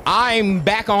 I'm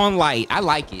back on light. I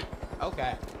like it.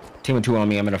 Okay. Team of 2 on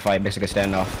me. I'm in a fight. Basically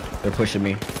standoff. They're pushing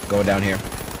me. Go down here.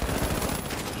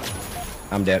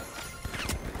 I'm dead.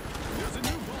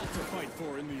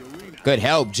 Good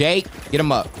help, Jake. Get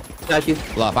him up. Got you.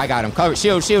 Fluff, I got him covered.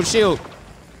 Shield, shield, shield.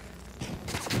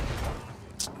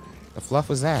 The fluff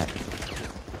was that?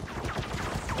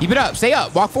 Keep it up. Stay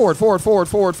up. Walk forward, forward, forward,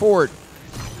 forward, forward.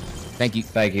 Thank you.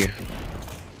 Thank you.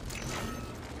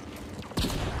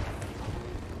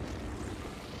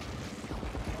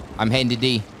 I'm heading to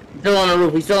D. Still on the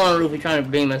roof. He's still on the roof. He's trying to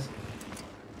beam us.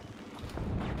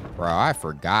 Bro, I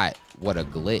forgot what a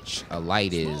glitch a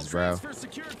light is, bro.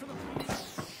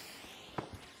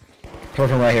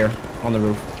 Person right here on the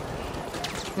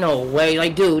roof. No way.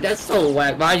 Like, dude, that's so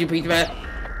whack. Behind you, Pizza Man.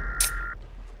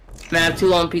 Man, I have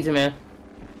 2 on Pizza Man.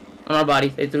 On our body.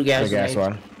 They threw gas. Gas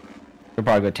one. We're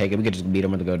probably gonna take it. We could just beat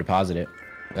them and go deposit it.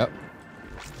 Yep.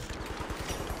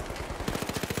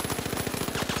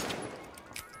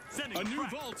 A new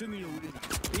vault in the arena.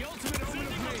 The ultimate omen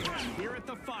of mayhem here at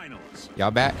the finals.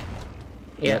 Y'all back?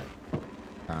 Yeah.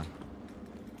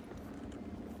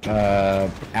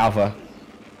 Alpha.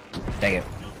 Dang it.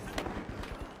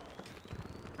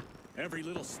 Every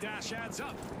little stash adds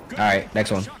up. All right,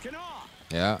 next one.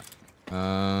 Yeah.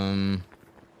 5.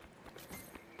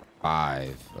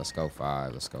 Let's go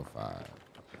 5. Let's go 5.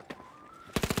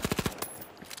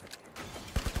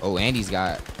 Oh, Andy's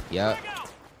got. Yep.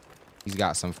 He's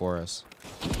got some for us.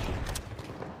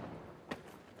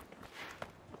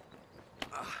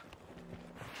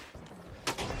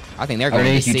 I think they're going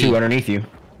Underneath to you C. too. Underneath you.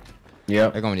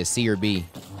 Yep. They're going to C or B.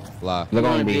 Blah. They're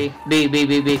going to B. B.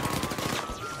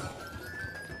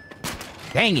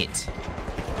 Dang it.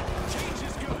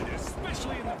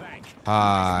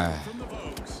 I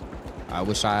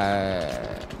wish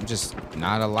I'm just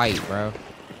not a light, bro.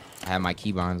 I had my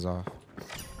keybinds off.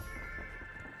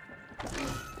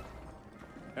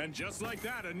 And just like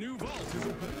that, a new vault is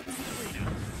open.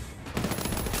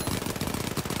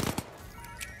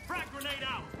 Frag grenade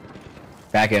out.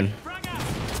 Back in. Frag out.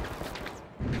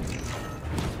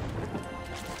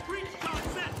 Breach shot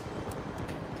set.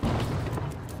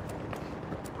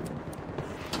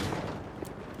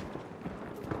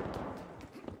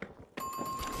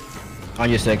 On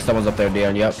your 6. Someone's up there,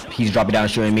 Darren. Yep. He's dropping down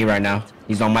shooting me right now.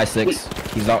 He's on my 6.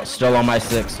 He's still on my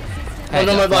 6. Had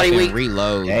on my body, weak.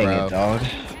 Reload, Dang bro. it, dog.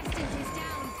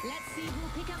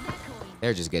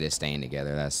 They're just good at staying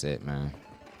together. That's it, man.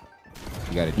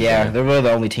 You gotta do Yeah, that. they're really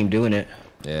the only team doing it.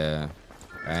 Yeah.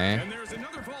 Okay. And there's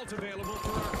another vault available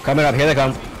for our Coming up. Here they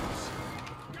come.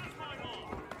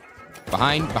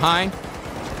 Behind.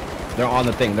 They're on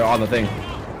the thing. Coming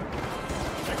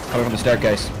from the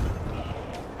staircase.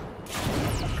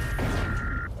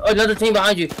 Oh, another team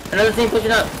behind you. Another team pushing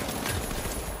up.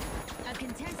 A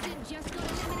contestant just got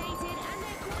eliminated and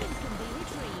their coins can be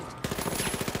retrieved.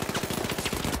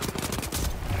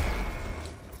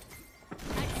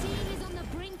 A team is on the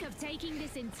brink of taking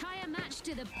this entire match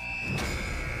to the...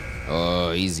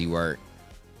 Oh, easy work.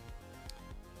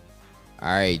 All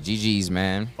right, GG's,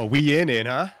 man. Oh, we in,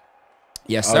 huh?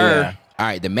 Yes, Oh, sir. yeah. All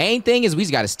right, the main thing is we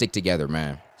just got to stick together,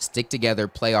 man. Stick together,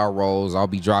 play our roles. I'll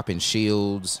be dropping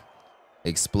shields,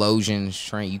 explosions.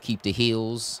 Trent, you keep the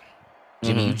heals.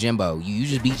 Jimmy, you Jimbo. You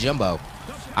just beat Jimbo.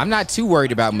 I'm not too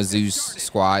worried about Mizzou's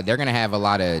squad. They're gonna have a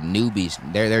lot of newbies.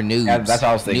 They're noobs. Yeah, that's what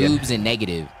I was thinking. Noobs and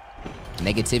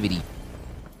negativity.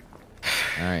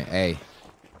 All right, hey.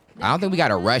 I don't think we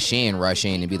gotta rush in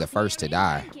and be the first to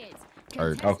die.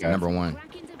 Or number 1.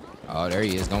 Oh, there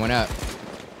he is, going up.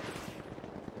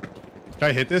 Can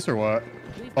I hit this or what?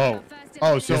 Oh,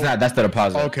 so That's the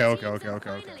deposit. okay.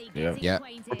 Yeah.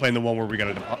 We're playing the one where we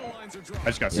got to. I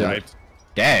just got sniped.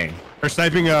 Dang. They're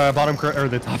sniping bottom or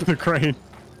the top of the crane.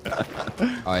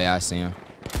 Oh yeah, I see him.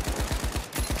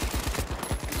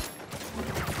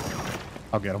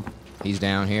 I'll get him. He's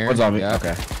down here. What's on me? Yep.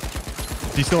 Okay.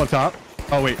 Is he still up top?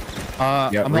 Oh wait. Yep,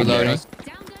 I'm reloading. reloading.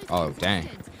 Oh dang.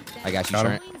 I got you, Got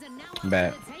him. Trent.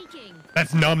 Bet.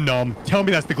 That's Num. Tell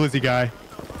me that's the glizzy guy.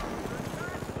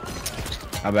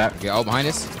 I'm back. Yeah, oh, behind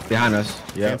us. Behind us.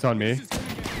 Yeah. It's on me.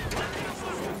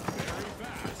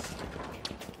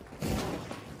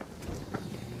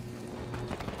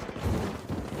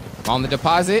 On the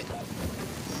deposit.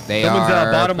 They Someone's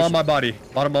are bottom on my body.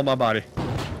 Bottom on my body.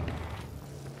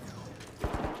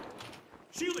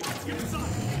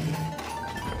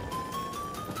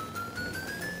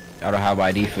 I don't have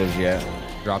ID fizz yet.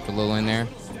 dropped a little in there.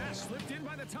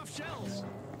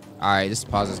 All right, this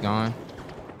deposit's gone.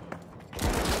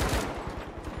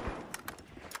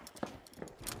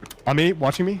 On me?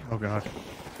 Watching me? Oh, God.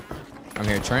 I'm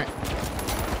here, Trent.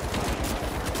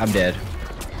 I'm dead.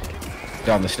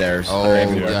 They're on the stairs. Oh, They're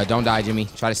everywhere. yeah, don't die, Jimmy.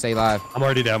 Try to stay alive. I'm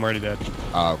already dead. I'm already dead.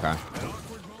 Oh, okay.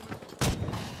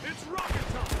 It's rocket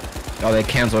time. Oh, they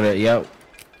canceled it. Yep.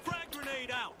 Frag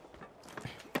grenade out.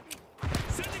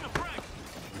 Sending a frag.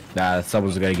 Nah,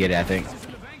 someone's gonna get it, I think.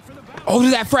 Oh,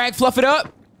 did that frag fluff it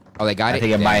up? Oh, they got it? I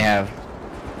think it Damn. might have.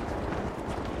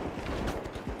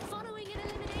 Following an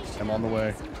elimination, I'm on the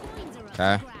way. some coins are up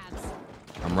Okay. for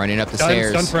grabs. I'm running up the Stun,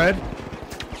 stairs. stun Fred.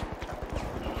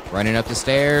 Running up the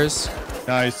stairs.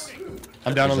 Nice.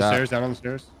 I'm down on the job. stairs. Down on the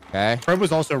stairs. Okay. Fred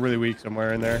was also really weak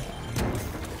somewhere in there.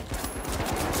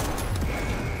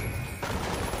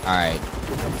 All right.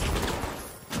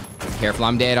 Careful,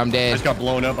 I'm dead. I'm I dead. just got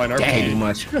blown up by an Dang, RPG. too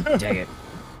much. Dang it.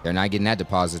 They're not getting that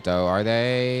deposit though, are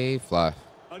they? Fluff.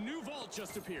 A new vault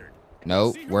just appeared.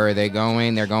 Nope. Where are they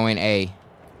going? They're going A.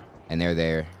 And they're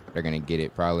there. They're gonna get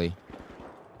it probably.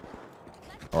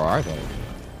 Or are they?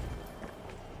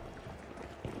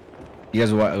 You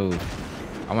guys what? Ooh.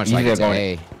 I want to You try to guys get to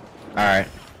going- A. Alright.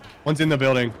 One's in the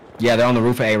building. Yeah, they're on the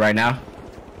roof of A right now.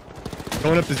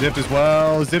 Going up to Zip as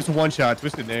well. Zip's one shot.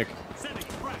 Twisted Nick. Sending a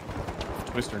frag.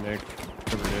 Twister Nick.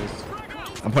 Whatever it is.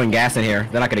 I'm putting gas in here.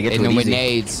 They're not gonna get Hitting to it them with easy.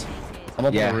 nades. I'm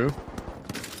up Yeah. on the roof.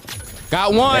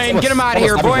 Got one. Get him out of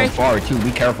here, boy. Far too.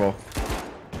 Be careful.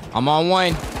 I'm on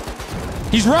one.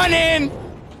 He's running.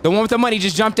 The one with the money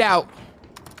just jumped out.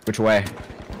 Which way?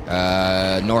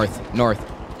 North.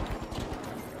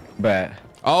 But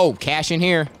Oh, cash in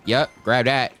here. Yep. Grab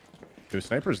that. Do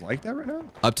snipers like that right now?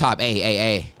 Up top.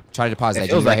 A. Try to deposit it that.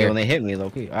 feels Jimmy, right like it here. when they hit me, low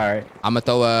key. Alright. I'm gonna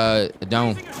throw a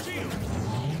dome.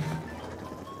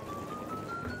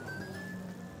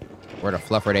 Where the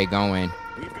fluff are they going?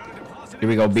 Do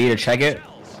we go B to check it?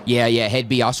 Yeah, head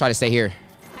B. I'll try to stay here.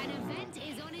 An event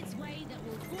is on its way that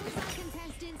will force our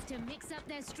contestants to mix up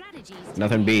their strategies.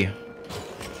 Nothing B.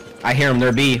 I hear them.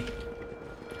 They're B.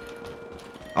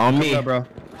 On me. What's up, bro?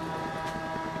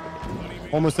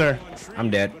 Almost there. I'm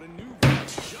dead.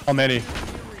 How many?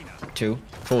 2.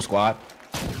 Full squad.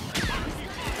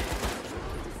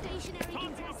 Stationary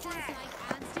contestants like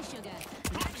ants to sugar.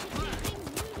 That should keep things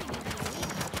moving in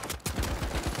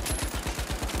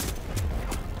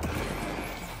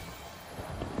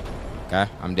the Okay,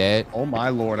 I'm dead. Oh my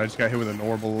lord! I just got hit with an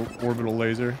orbital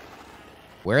laser.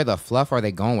 Where the fluff are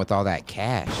they going with all that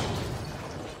cash?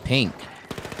 Pink.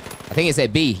 I think it's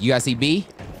at B. You guys see B?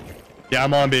 Yeah,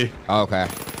 I'm on B. Oh, okay.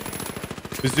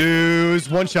 Mizzou's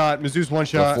one shot. Mizzou's one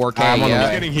shot. 4K, I'm on the yeah.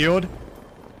 He's getting healed.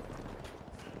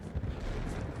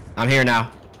 I'm here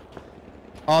now.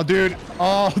 Oh, dude.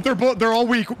 Oh, they're all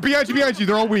weak. Behind you.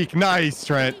 They're all weak. Nice,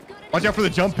 Trent. Watch out for the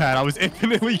jump pad. I was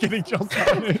infinitely getting jumped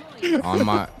on it. On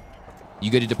my... You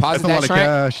good to deposit That's a lot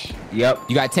that, of Trent? cash. Yep.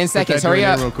 You got 10 Put seconds. that Hurry dude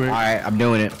in up. real quick. Alright, I'm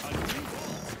doing it.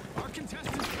 Our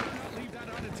contestants better not leave that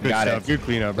unattended. Good Got stuff. it. Good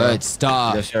cleanup, bro. Good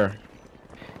stuff. Yes, sir.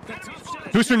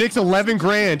 Booster Nick's 11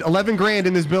 grand. 11 grand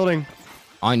in this building.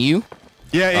 On you?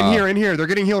 Yeah, in here. They're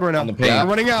getting healed right now. On the ping. They're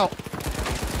running out.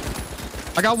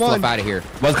 I got one. Fluff out of here.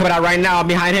 One's coming out right now. I'm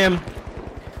behind him.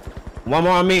 One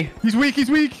more on me. He's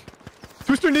weak.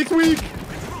 Twister Nick's weak.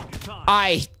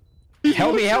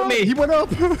 Help me. He went up.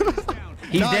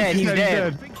 He's Nice, dead. He's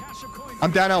dead.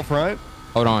 I'm down out front.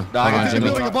 Hold on. Dog, Hold on, it's In the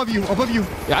Jimmy. building above you.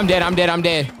 Yeah, I'm dead. Can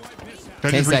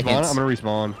I 10 just respawn? seconds. I'm gonna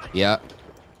respawn. Yep.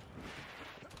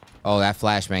 Oh, that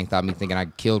flashbang got me thinking I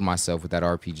killed myself with that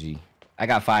RPG. I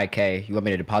got 5K. You want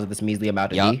me to deposit this measly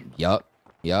amount of D? Yup.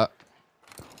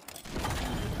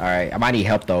 Alright. I might need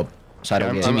help though. So I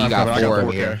don't get Jimmy, you got coming. I 4.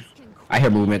 got here. I hear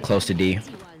movement close to D.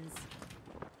 easy ones.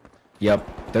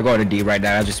 Yep. They're going to D right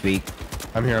now as we speak.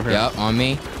 I'm here. Yep, on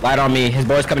me. Light on me. His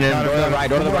boy's coming in. Got it, Door to the got it. right.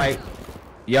 Door to the Come on. right.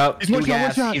 Yep. He's one Two shot, one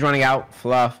gas. shot. He's running out.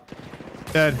 Fluff.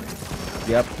 Dead.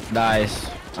 Yep. Nice.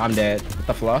 I'm dead. What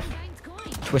the fluff? Banked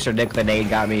coin. Twister Dick with the nade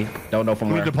got me. Don't know from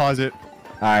Let me where. deposit.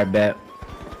 Alright, bet.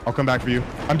 I'll come back for you.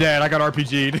 I'm dead. I got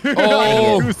RPG'd. Oh,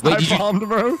 I wait, did you- bombed,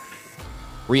 bro.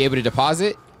 Were you able to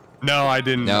deposit? No, I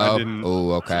didn't. No. I didn't.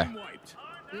 Oh, okay. Wiped.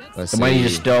 Let's The money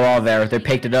is see. still all there. They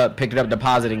picked it up,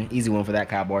 depositing. Easy one for that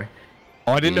cowboy.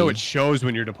 Oh, I didn't know it shows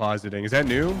when you're depositing. Is that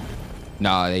new?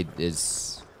 No, I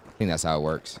think that's how it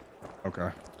works. Okay.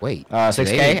 Wait. 6K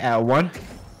they- at 1.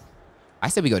 I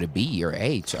said we go to B or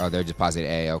H. Oh, they're deposited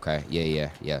A. Okay. Yeah.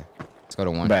 Let's go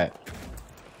to 1. Bet.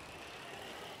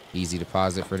 Easy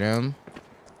deposit for them.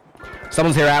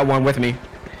 Someone's here at 1 with me.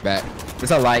 Bet.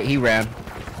 It's a light. He ran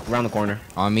around the corner.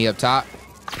 On me up top.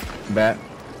 Bet.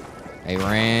 They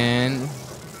ran.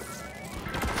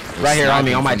 Right here on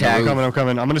me, on my Sniping from the tag. roof. I'm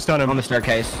coming. I'm gonna stun him. On the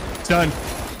staircase. Stun.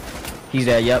 He's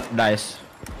dead. Yep. Nice.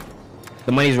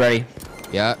 The money's ready.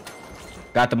 Yep.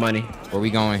 Got the money. Where we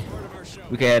going?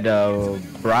 We can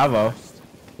head Bravo.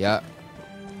 Yep.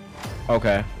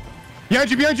 Okay.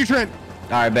 Behind you, Trent. All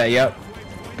right, bet. Yep.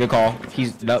 Good call.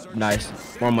 He's nope. Nice.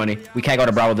 More money. We can't go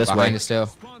to Bravo this Behind way. us still.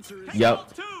 Yep.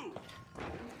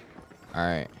 All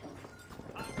right.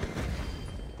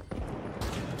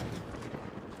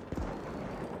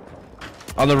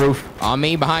 On the roof. On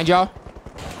me, behind y'all.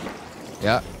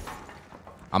 Yep.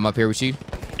 I'm up here with you.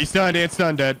 He's stunned. It's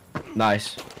stunned, dead.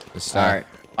 Nice. Let's All start. right.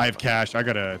 I have cash. I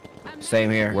gotta.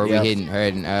 Same here. Where Yep. we hitting?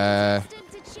 Heading. We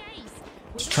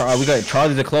got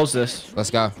Charlie the closest. Let's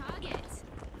go.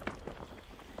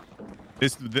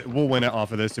 We'll win it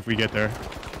off of this if we get there.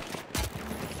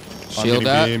 I'm Shield getting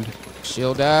up. beamed.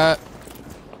 Shield up.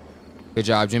 Good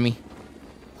job, Jimmy.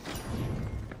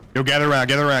 Yo, gather around.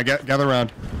 Gather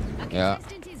around. Yeah.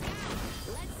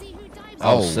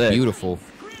 Oh, Oh, sick. beautiful.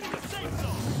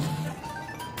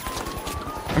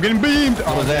 I'm getting beamed.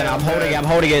 Oh, then I'm holding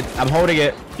it. I'm holding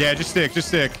it. Yeah, just stick.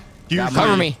 You Got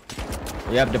Cover me.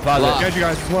 Yep, deposit. Got you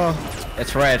guys as well.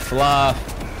 It's red. Fluff.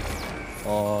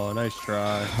 Oh, nice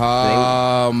try.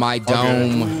 Oh, my All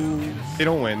dome. good. They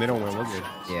don't win. We're good.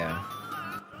 Yeah.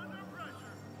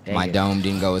 Dang My it. dome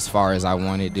didn't go as far as I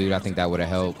wanted, dude. I think that would have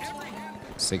helped.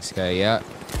 6K, yeah.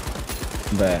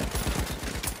 Bet.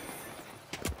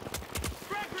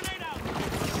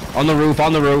 On the roof.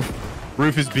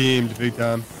 Roof is beamed big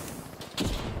time.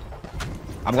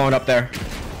 I'm going up there.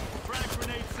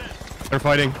 They're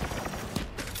fighting.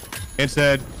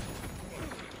 Instead.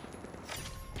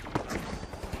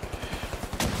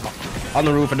 On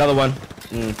the roof, another one.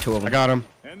 Two of them. I got him.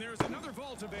 And there's another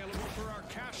vault available for our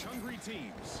cash-hungry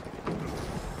teams.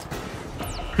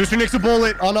 Booster nicks a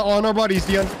bullet on our buddies,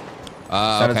 Dion.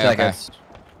 7 Okay. seconds.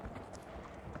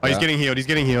 Oh, he's Yeah.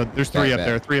 getting healed. There's three Bet, up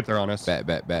there. Three up there on us. Bet.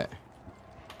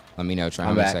 Let me know. Try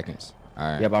how I'm many back. seconds.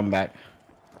 All right. Yep, I'm back.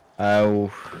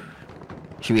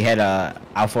 Should we head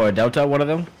Alpha or Delta? One of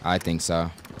them. I think so.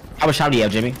 How much time do you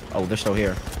have, Jimmy? Oh, they're still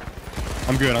here.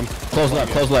 I'm good. I'm Close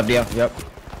left. Yeah. Yep.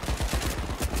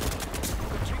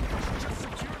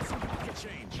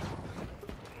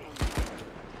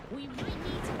 We might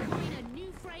need to coin a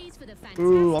new phrase for the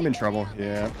Ooh, I'm in fantastic trouble. outlook.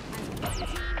 Yeah. The team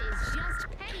is just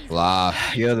pennies Blah.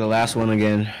 You're the last one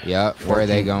again. Yep. Where are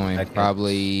they 14 going? seconds.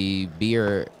 Probably B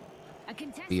or A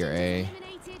contestant B or A.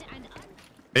 eliminated and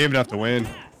They have enough to win.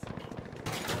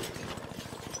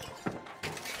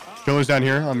 Killer's down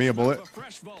here on me, a bullet. A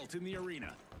fresh vault in the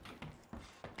arena.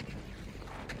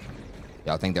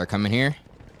 Y'all think they're coming here?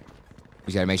 We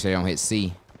just gotta make sure they don't hit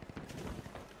C.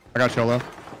 I got Cholo.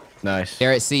 Nice.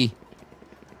 They're at C.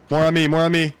 More on me. All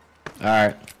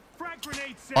right. Frag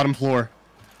grenade set. Bottom floor.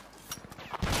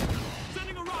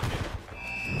 Sending a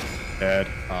rocket. Dead.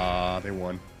 They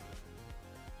won.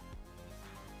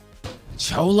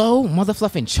 Cholo?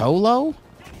 Motherfluffing Cholo?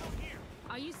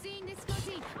 are you seeing this,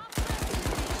 Scotty?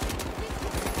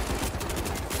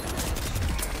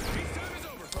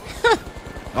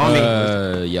 On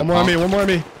me. Yeah. One more on me. One more on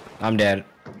me. I'm dead.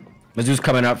 Mizzou's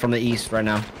coming up from the east right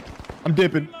now. I'm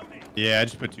dipping. Yeah, I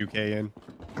just put 2K in.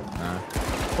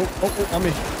 Oh, on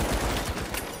me.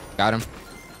 Got him.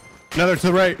 Another to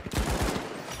the right.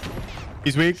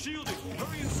 He's weak. Shielded.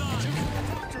 Hurry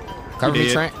inside. Cover me,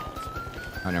 Idiot. Trent.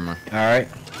 Oh, never mind. All right.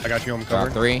 I got you on Drop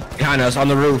cover. 3. Behind us on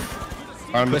the roof.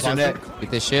 I'm Push your neck.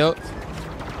 Get this shield.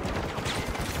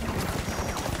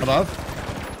 above.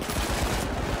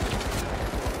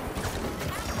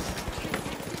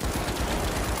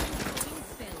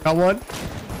 Got one.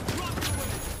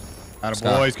 Atta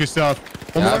go. boys, good stuff.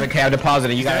 One Yeah. more. Okay, I'm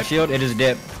depositing. You got a Dead? shield? It is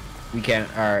dip. We can't.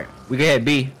 All right. We can hit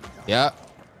B. Yep.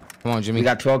 Come on, Jimmy. We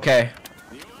got 12K.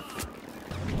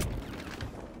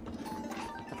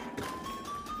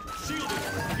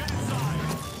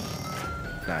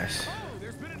 Nice.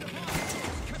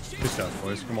 Good stuff,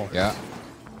 boys. Come on. Yeah.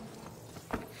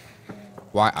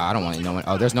 Why? I don't want no one.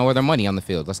 Oh, there's no other money on the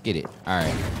field. Let's get it. All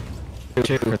right.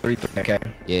 2 or 3. Okay.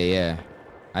 Yeah.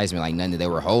 I just mean like none that they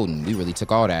were holding. We really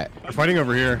took all that. They're fighting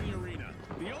over here.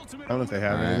 I don't know if they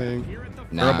have Alright. anything.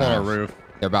 Nah. They're up on our roof.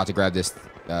 They're about to grab this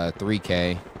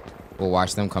 3K. We'll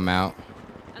watch them come out.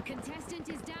 A contestant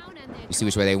is down and You see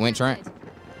which way they went, Trent?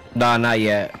 Nah, not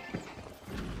yet.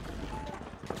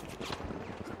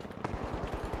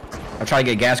 I'm trying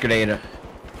to get gas grenade.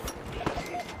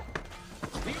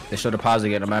 They should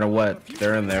deposit it no matter what.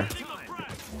 They're in there.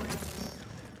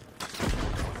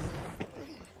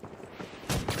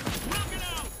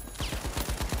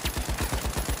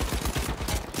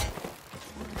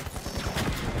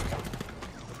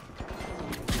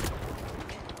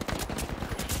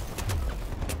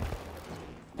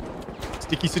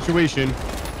 Sticky situation.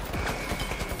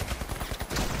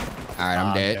 All right,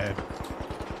 I'm dead.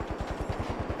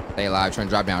 Stay alive. Trent,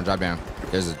 drop down. Drop down.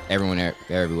 There's everyone there.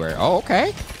 They're everywhere. Oh,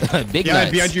 okay. Big Yeah, nuts.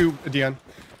 behind you, Dion.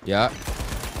 Yeah.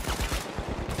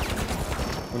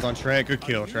 One's on Trent. Good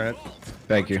kill, Trent.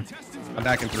 Thank you. I'm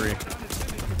back in 3.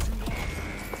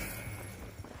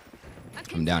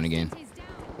 I'm down again.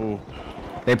 Ooh.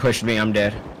 They pushed me. I'm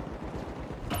dead.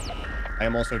 I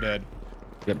am also dead.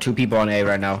 We have 2 people on A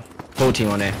right now. Full team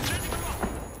on A.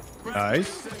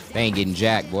 Nice. They ain't getting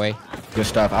jacked, boy. Good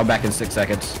stuff. I'll back in 6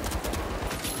 seconds.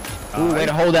 Ooh, way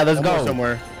to hold that. Let's One more go.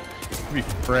 somewhere. Could be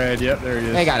Fred. Yep, there he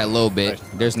is. They got a little bit.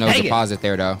 Nice. There's no Dang it. deposit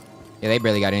there, though. Yeah, they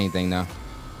barely got anything, though.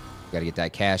 Gotta get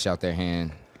that cash out their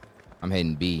hand. I'm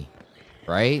hitting B.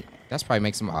 Right? That's probably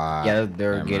makes them. Yeah,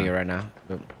 they're never getting it mind. right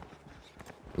now.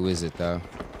 Who is it, though?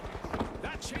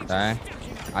 Okay.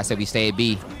 I said we stay at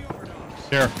B.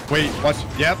 Here, wait, watch.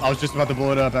 Yep, I was just about to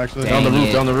blow it up, actually. They're on the Dang roof.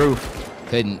 it. They're on the roof.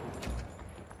 Couldn't.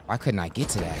 Why couldn't I get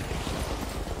to that?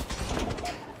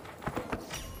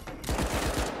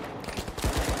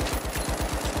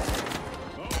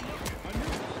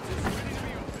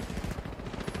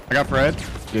 I got Fred.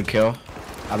 Good kill.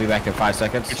 I'll be back in 5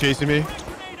 seconds. You're chasing me.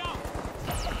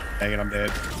 Dang it, I'm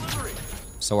dead.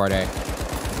 So are they.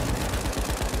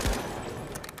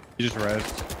 You just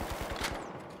rezzed.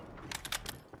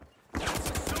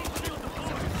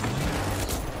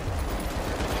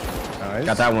 Nice.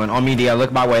 Got that one. On me, Dia.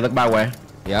 Look my way. Look my way.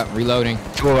 Yep, reloading.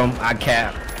 2 of them. I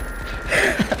cap.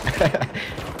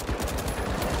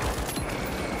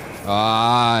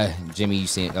 Jimmy, you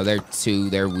see it. Oh, they're 2.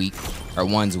 They're weak. Or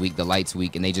one's weak. The light's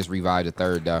weak. And they just revived the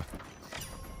 3rd, though.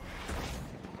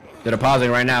 They're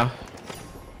depositing right now.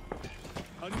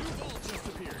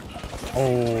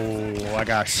 Oh, I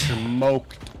got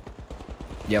smoked.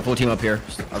 Yeah, full team up here.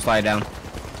 I'll slide it down.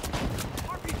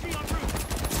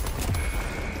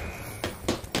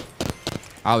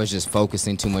 I was just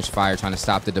focusing too much fire trying to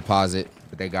stop the deposit,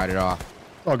 but they got it off.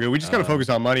 All good. We just gotta focus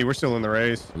on money. We're still in the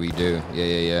race. We do.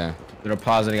 Yeah. They're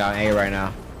depositing on A right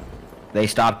now. They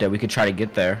stopped it. We could try to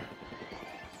get there.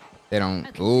 They don't.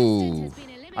 Ooh.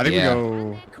 I think Yeah. we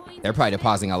go. They're probably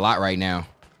depositing a lot right now.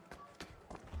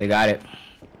 They got it.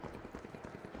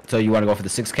 So you want to go for the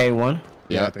 6K one?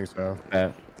 Yeah, Yep. I think so.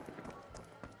 Okay.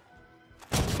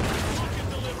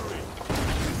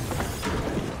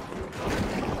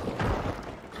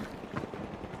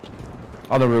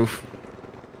 On the roof.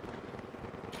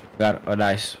 Got it. Oh,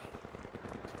 nice.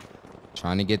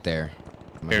 Trying to get there.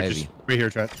 I'm Here, heavy. just right here,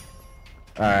 Trent.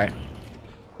 All right.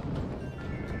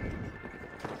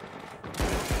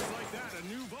 Just like that, a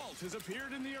new vault has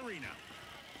appeared in the arena.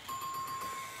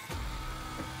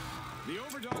 The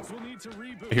overdogs will need to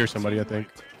reboot. I hear somebody, I think.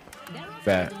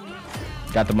 Bet.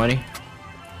 Got the money?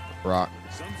 Rock.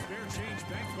 Some spare change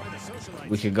banked by the socialites.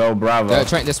 We could go Bravo.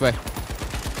 Trent, this way.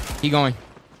 Keep going.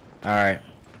 All right.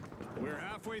 We're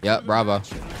halfway Yep, through Bravo. the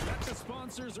match, and I bet the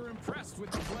sponsors are impressed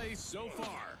with the play so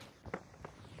far.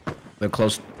 They're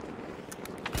close.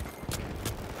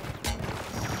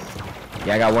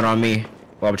 Yeah, I got one on me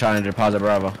while I'm trying to deposit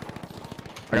Bravo. I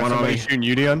got One on somebody me. shooting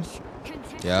you, Dion.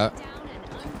 Yeah.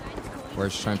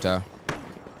 Where's Trento?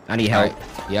 I need help.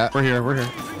 Yep. We're here. We're here.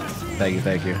 Thank you.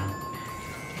 Thank you.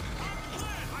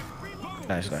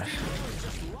 Nice, nice.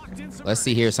 Let's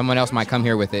see here. Someone else might come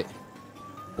here with it.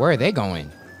 Where are they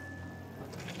going?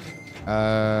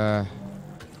 Unless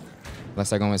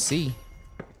they're going to C.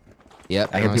 Yep.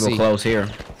 I they're hear going people C. close here.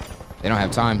 They don't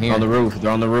have time here. On the roof. They're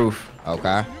on the roof.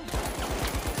 Okay.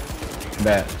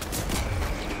 Bet.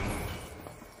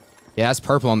 Yeah, that's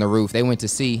purple on the roof. They went to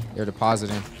C. They're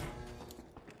depositing.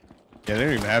 Yeah, they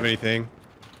don't even have anything.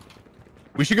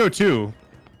 We should go 2.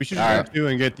 We should just All go right. 2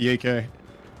 and get the AK.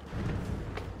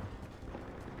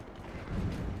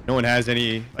 No one has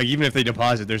any. Like, even if they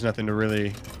deposit, there's nothing to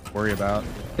really worry about.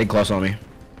 They close on me.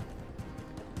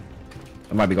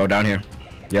 I might be going down here.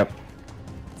 Yep.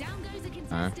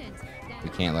 We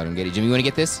can't let them get it. Jimmy, you want to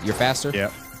get this? You're faster?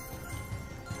 Yeah.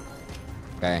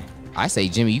 Okay. I say,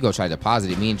 Jimmy, you go try to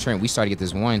deposit it. Me and Trent, we start to get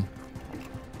this one.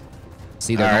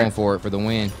 See, they're All right. going for it for the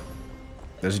win.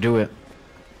 Let's do it.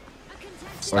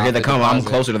 Stop Or here they the come. I'm deposit.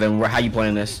 closer to them. How you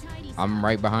playing this? I'm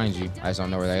right behind you. I just don't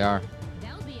know where they are.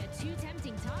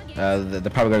 They're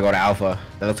probably gonna go to Alpha.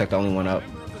 That looks like the only one up.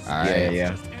 All right.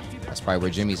 Yeah. That's probably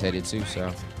where Jimmy's headed too,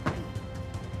 so.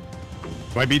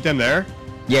 Do I beat them there?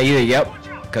 Yeah, yep.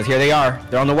 Cause here they are.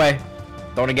 They're on the way.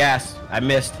 Throwing the gas. I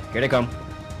missed. Here they come.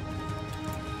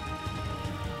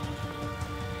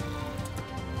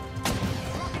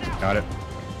 Got it.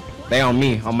 They on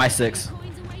me. On my 6.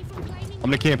 I'm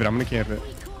gonna camp it. I'm gonna camp it.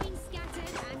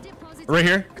 Right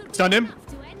here. Stunned him.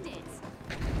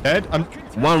 Dead. I'm.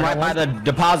 One right by the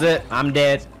deposit. I'm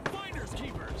dead.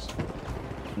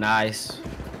 Nice.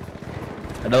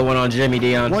 Another one on Jimmy,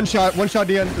 Dion. One shot,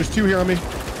 Dion. There's 2 here on me.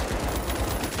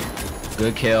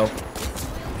 Good kill.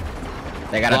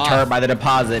 They got a turret by the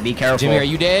deposit. Be careful. Jimmy, are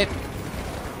you dead?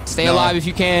 Stay alive if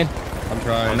you can. I'm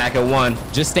trying. I'm back at 1.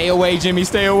 Just stay away, Jimmy.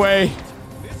 Stay away.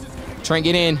 Trent,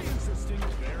 get in.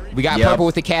 We got purple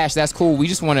with the cash. That's cool. We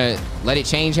just want to let it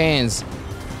change hands.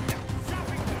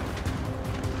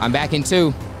 I'm back in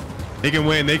 2. They can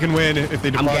win. They can win if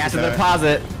they deposit. I'm gassing the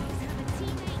deposit.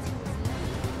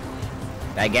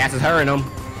 That gas is hurting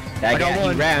them. That gas,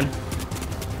 he ran.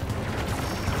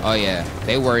 Oh, yeah.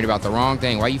 They worried about the wrong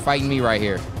thing. Why are you fighting me right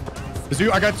here?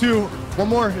 I got 2. One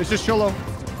more. It's just Cholo.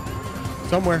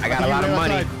 Somewhere. I got a lot of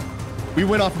money. We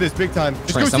went off of this big time.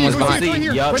 Trent, someone's behind.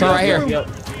 Trent, right here.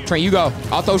 Trent, you go.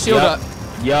 I'll throw shield up.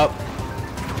 Yup.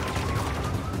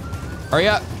 Hurry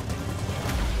up.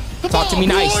 Talk to me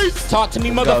nice. Talk to me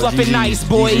motherfucking nice,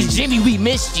 boys. Jimmy, we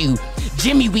missed you.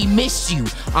 Jimmy, we missed you.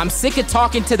 I'm sick of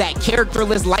talking to that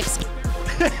characterless light skin.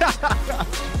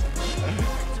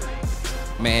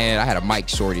 Man, I had a mic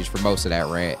shortage for most of that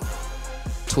rant.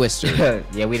 Twister.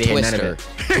 Yeah, we didn't hear none of it.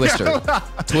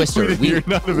 Twister.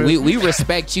 We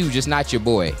respect you, just not your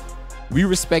boy. We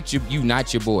respect you,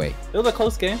 not your boy. It was a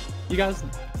close game. You guys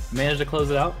managed to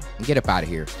close it out. Get up out of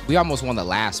here. We almost won the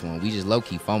last one. We just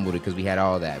low-key fumbled it because we had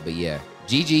all that. But yeah,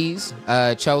 GG's,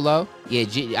 Cholo.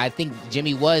 Yeah, I think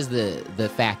Jimmy was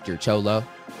the factor, Cholo.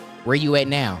 Where you at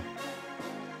now?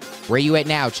 Where you at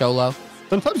now, Cholo?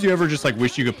 Sometimes you ever just like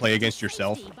wish you could play against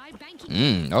yourself.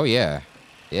 Oh yeah,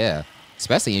 yeah.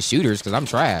 Especially in shooters, because I'm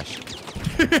trash.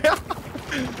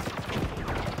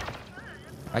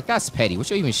 Like, that's petty. What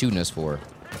you even shooting us for?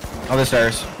 On the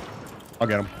stairs. I'll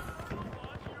get him.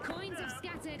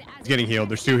 He's getting healed.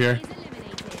 There's 2 here.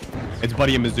 It's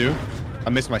Buddy and Mizzou.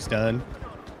 I missed my stun.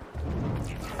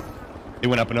 They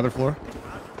went up another floor.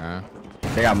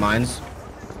 They got mines.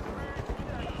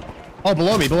 Oh,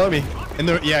 below me. In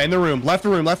the room. Left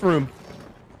room.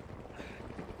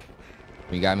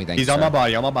 You got me, thank you, He's on my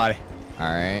body. All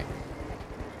right.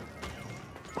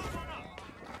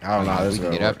 I don't know how this we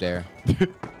can get up there.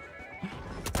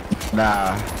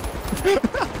 Nah.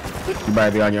 You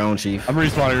better be on your own, Chief. I'm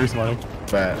respawning.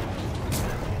 But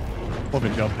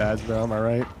flipping jump pads, bro. Am I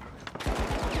right?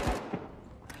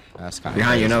 That's kind of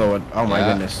behind you, another one. Oh my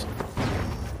goodness.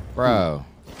 Bro.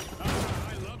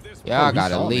 Y'all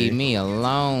gotta leave me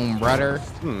alone, brother.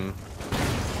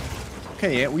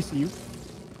 Okay, yeah, we see you.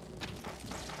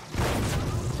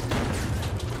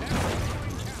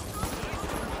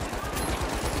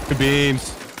 Good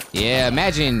beams. Yeah,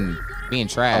 imagine being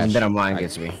trash. And then I'm lying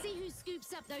against me.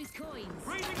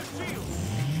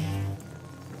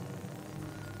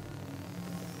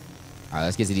 All right,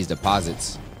 let's get to these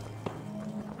deposits.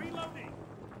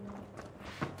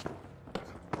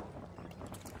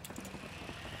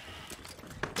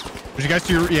 There's guys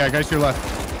to your, guys to your left.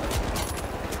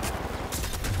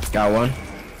 Got one.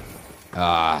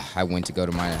 I went to go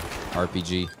to my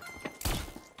RPG.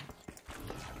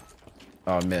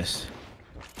 Oh, miss.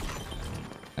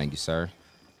 Thank you, sir.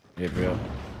 Yeah, real.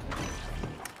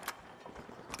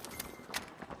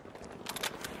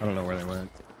 I don't know where they went.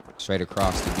 Straight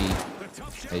across the B.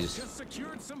 They just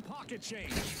secured some pocket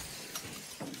change.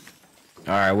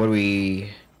 All right, what do we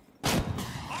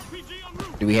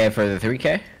have for the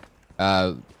 3K?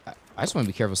 I just want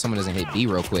to be careful someone doesn't hit B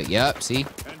real quick. Yep, see?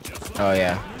 Oh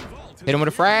yeah. Hit him with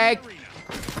a frag.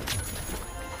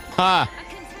 Ha!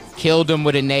 Killed him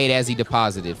with a nade as he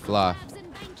deposited. Flaw.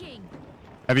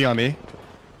 Heavy on me.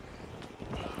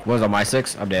 What was on my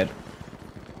 6? I'm dead.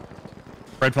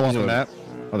 Fred fell off the map.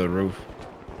 On the roof.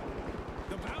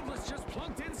 The boundless just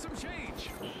plunked in some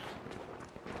change.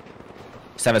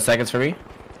 7 seconds for me.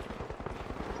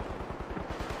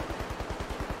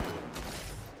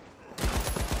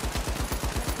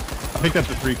 I picked up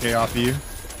the 3K off of you.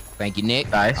 Thank you,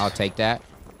 Nick. Nice. I'll take that.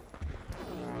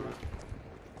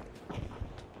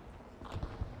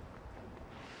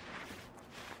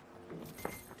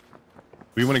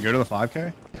 We want to go to the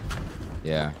 5K?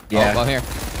 Yeah. Yeah. Oh, here.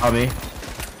 On me.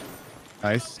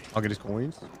 Nice. I'll get his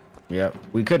coins. Yep.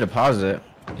 We could deposit it.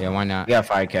 Yeah, why not? We got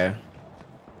 5K.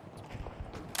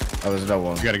 Oh, there's no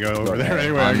one. You gotta go over there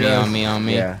anyway. On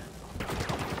me. Yeah.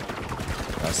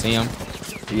 I see him.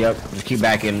 Yep. Just keep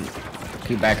backing.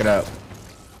 Keep backing up.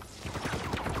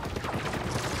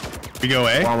 We go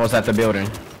A? We're almost at the building.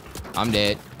 I'm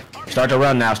dead. Start to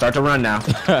run now.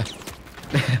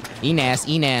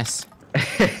 Enas.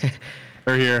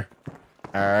 They're here.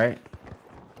 All right.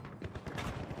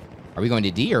 Are we going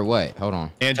to D or what? Hold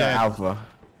on. And To Alpha.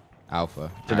 Alpha.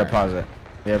 To All right. deposit.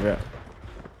 Yeah.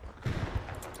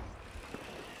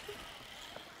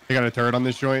 They got a turret on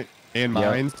this joint and Yep.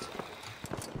 mines.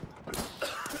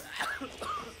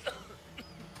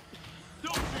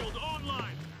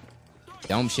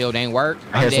 Dome shield ain't work.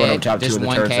 I I'm hear someone up dead. top Just too in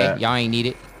the turrets 1K. at. Y'all ain't need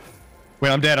it. Wait,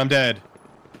 I'm dead. I'm dead.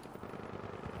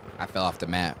 I fell off the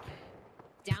map.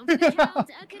 Down to the count,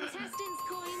 a contestant's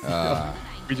coins.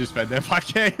 We just spent that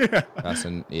 5K.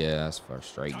 That's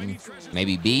frustrating.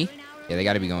 Maybe B? Yeah, they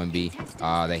got to be going B.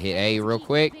 They hit A real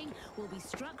quick. Will be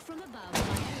struck from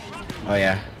above. Oh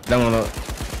yeah. That one look.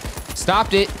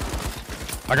 Stopped it.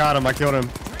 I got him. I killed him.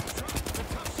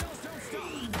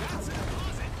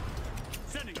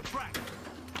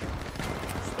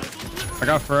 I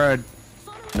got Fred.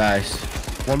 Nice.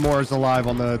 One more is alive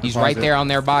on the He's deposit. right there on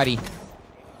their body.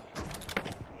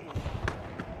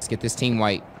 Let's get this team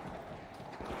white.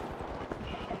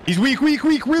 He's weak,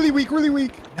 really weak.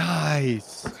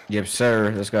 Nice. Yep,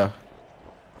 sir. Let's go.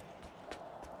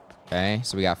 Okay,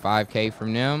 so we got 5K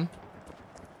from them.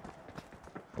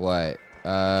 What?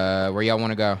 Where y'all want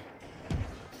to go?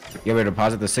 You ever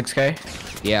deposit the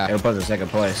 6K? Yeah. It'll put us in second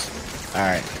place. All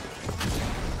right.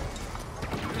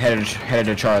 Headed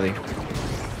to Charlie. Oh.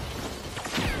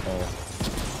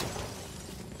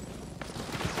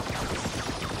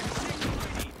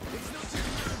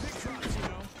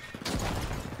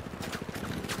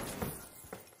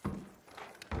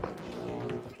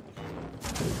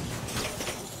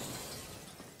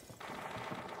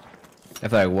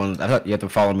 I thought you have to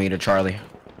follow me to Charlie.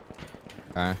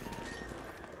 Okay.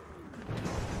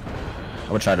 I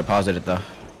would try to deposit it though.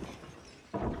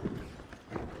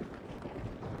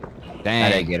 Dang.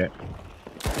 I didn't get it.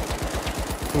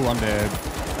 Ooh, I'm dead.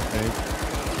 Okay.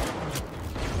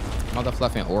 Mother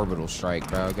fluffing orbital strike,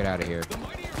 bro. Get out of here.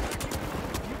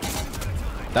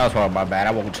 That was probably my bad.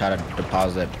 I won't try to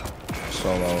deposit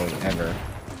solo ever.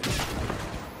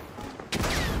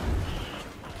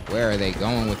 Where are they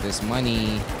going with this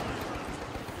money?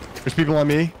 There's people on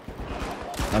me.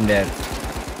 I'm dead.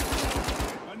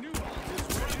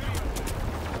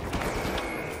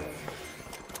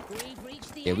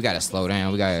 Yeah, we gotta slow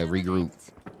down. We gotta regroup.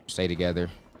 Stay together.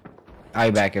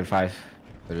 I'll be back in 5.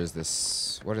 There's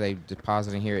this. What are they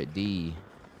depositing here at D?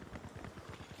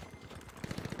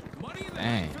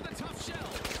 Dang.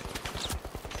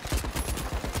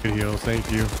 Good heals,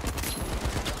 thank you.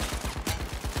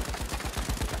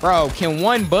 Bro, can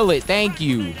one bullet? Thank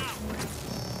you. A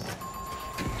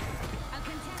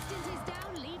contestant is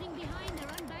down, leaving behind their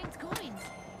unbanked coins.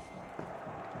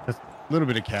 That's a little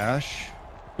bit of cash.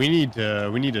 We need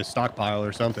to stockpile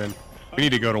or something. We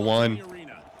need to go to 1.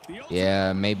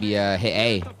 Yeah, maybe hit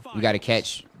A. We gotta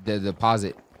catch the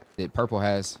deposit that purple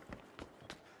has.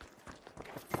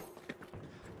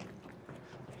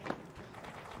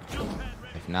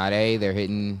 If not A, they're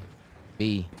hitting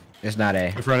B. It's not A.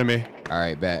 In front of me. All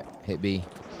right, bet. Hit B.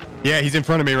 Yeah, he's in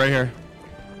front of me right here.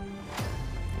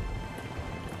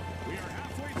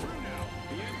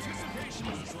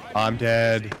 I'm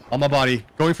dead. On my body.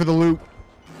 Going for the loot.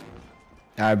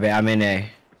 I bet I'm in A.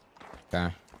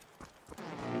 Okay.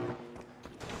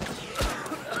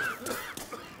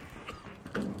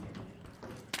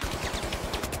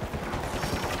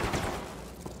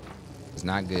 It's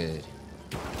not good.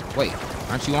 Wait,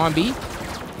 aren't you on B?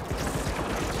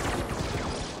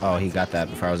 Oh, he got that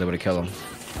before I was able to kill him.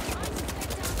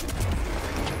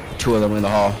 2 of them in the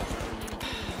hall.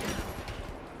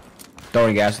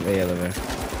 Throwing gas in the elevator.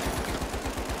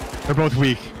 They're both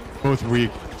weak. Both weak.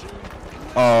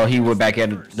 Oh, he went back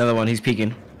in. Another one. He's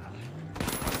peeking.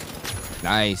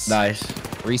 Nice. Nice.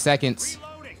 3 seconds.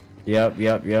 Yep.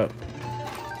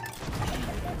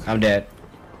 I'm dead.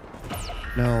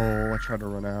 No, I tried to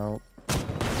run out.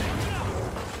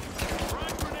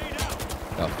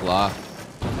 The fluff.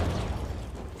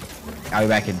 I'll be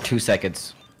back in 2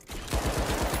 seconds.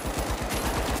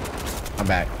 I'm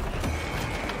back.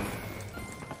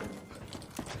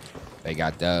 They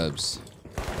got dubs.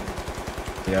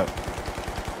 Yep.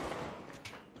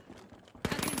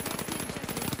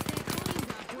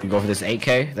 You go for this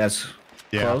 8K? That's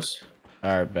close.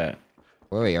 All right, bet.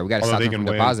 Wait, we gotta Although stop they them can from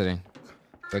win. depositing.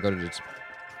 They go to the.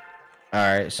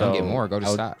 All right, so Don't get more. Go to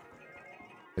I'll- stop.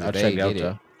 'Cause I'll if check they out get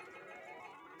though.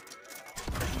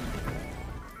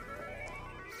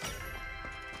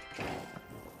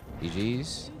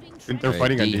 GG's. They're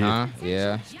fighting on D, D. huh?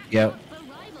 Yeah. Yep.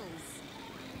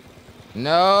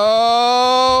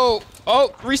 No.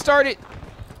 Oh, restart it.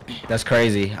 That's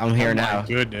crazy. I'm here now.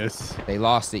 Goodness. They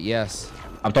lost it. Yes.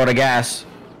 I'm throwing the gas.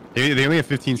 They only have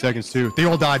 15 seconds too. They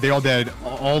all died. They all dead.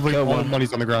 All the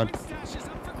money's on the ground.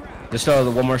 There's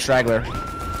still one more straggler.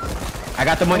 I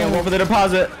got the money. I'm over the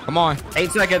deposit. Come on.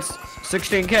 8 seconds.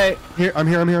 16K. Here, I'm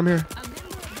here.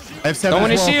 I have 7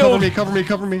 Throwing as a well. shield. Cover me.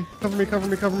 Coming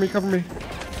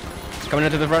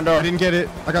into the front door. I didn't get it.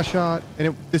 I got shot and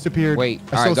it disappeared. Wait.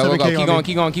 I All right. still Go. 7K on me.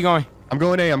 Keep going. I'm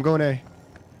going A.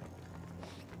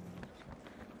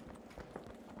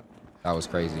 That was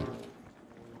crazy.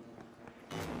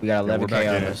 We got we're 11K back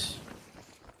on in it. us.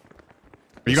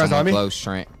 Are you guys Someone on me? close,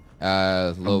 Trent.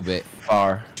 A little bit.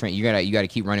 Far. Trent, you gotta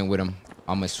keep running with him.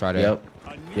 I'm gonna try to. Yep.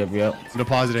 I'm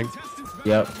depositing.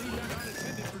 Yep.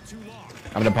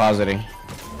 I'm depositing.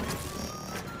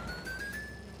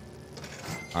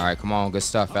 All right, come on, good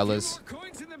stuff, fellas.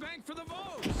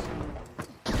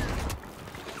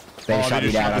 They shot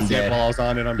me down. I'm dead. Balls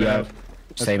on it. I'm Yep. dead.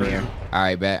 Same here. All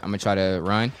right, bet. I'm gonna try to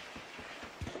run.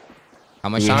 How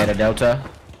much You time? hit a delta.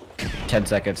 10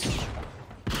 seconds.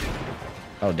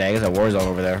 Oh dang, there's a war zone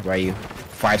over there. Where are you?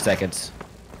 5 seconds.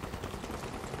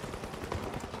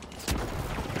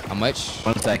 How much?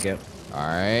 1 second. All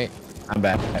right. I'm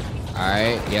back. All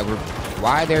right. Yeah,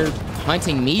 why they're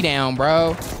hunting me down,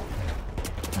 bro?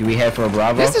 Do we head for a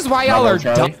Bravo? This is why y'all Bravo, are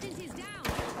Charlie? dumb. Is down.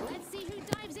 Let's see who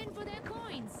dives in for their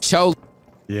coins. Cho,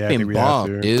 Yeah, I think we have bomb,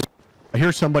 to. dude. I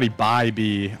hear somebody buy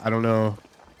B. I don't know.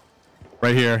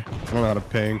 Right here. I don't know how to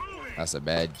ping. That's a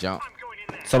bad jump.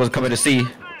 Someone's coming to C.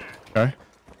 Okay.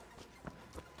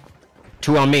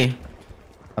 2 on me.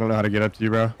 I don't know how to get up to you,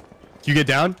 bro. Can you get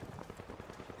down?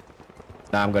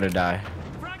 Nah, I'm gonna die.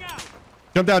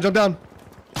 Jump down, jump down.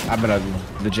 I'm in a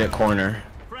legit corner.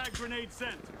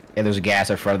 Yeah, there's gas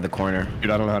in front of the corner.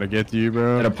 Dude, I don't know how to get to you, I'm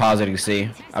bro. depositing C.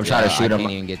 I'm trying to shoot I him.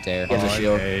 can't even get there. He has a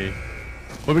shield. Okay.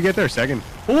 What we get there? Second.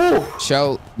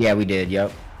 Cho, Yeah, we did.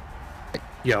 Yep.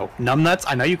 Yo, numbnuts,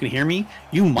 I know you can hear me.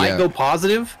 You might Yeah. go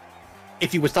positive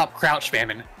if you would stop crouch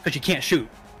spamming, because you can't shoot.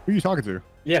 Who are you talking to?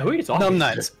 Yeah, who are you talking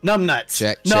Numbnuts. Numbnuts.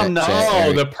 Check, Numbnuts. check. Oh,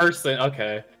 Eric. the person.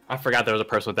 Okay. I forgot there was a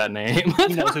person with that name.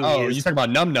 He knows who Oh, he you is. talking about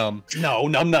Num Num? No,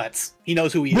 numbnuts. He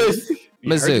knows who he is. You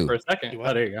heard Mizzou. it for a second.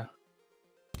 Oh, there you go.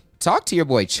 talk to your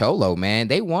boy Cholo, man.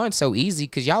 They won so easy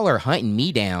because y'all are hunting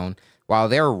me down while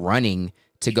they're running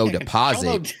to go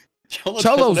deposit.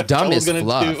 Cholo's dumb as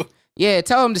fluff. Yeah,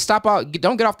 tell him to stop out.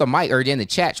 Don't get off the mic or in the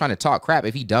chat trying to talk crap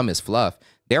if he dumb as fluff.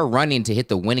 They're running to hit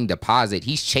the winning deposit.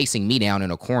 He's chasing me down in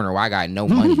a corner where I got no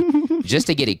money just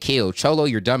to get it killed. Cholo,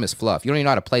 you're dumb as fluff. You don't even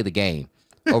know how to play the game.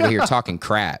 Over here talking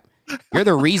crap. You're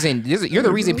the reason. You're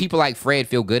the reason people like Fred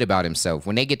feel good about himself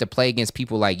when they get to play against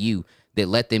people like you that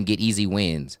let them get easy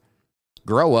wins.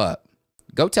 Grow up.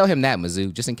 Go tell him that,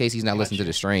 Mizzou, just in case he's not listening to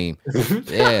the stream.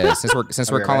 Yeah,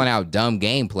 since we're calling out dumb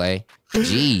gameplay.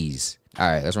 Jeez. All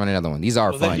right, let's run another one. These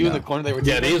are fun. You in the corner they were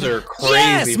Yeah, these are crazy.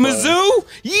 Yes, Mizzou.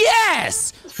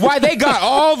 Yes. Why they got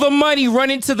all the money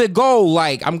running to the goal?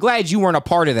 Like, I'm glad you weren't a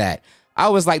part of that. I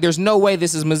was like, there's no way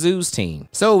this is Mizzou's team.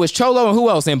 So it was Cholo and who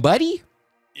else? And Buddy?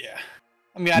 Yeah.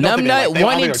 I mean, I don't think Numbnut they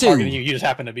 1 and 2. You. You just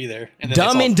happened to be there. And then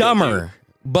Dumb they and saw Dumber.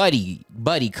 Buddy,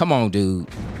 come on, dude.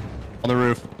 On the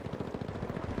roof.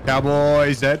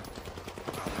 Cowboys dead.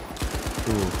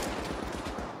 Ooh.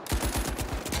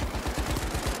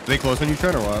 Are they close on you,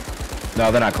 Trent, or what?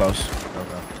 No, they're not close.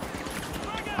 Okay.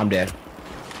 I'm dead.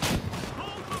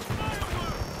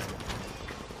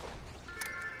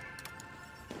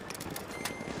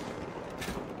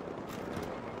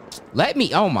 Let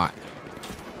me. Oh my.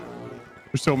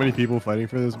 There's so many people fighting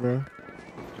for this, bro.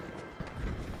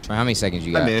 Troy, how many seconds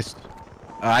you I got? missed.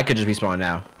 I could just be spawned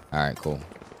now. All right, cool.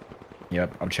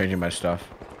 Yep, I'm changing my stuff.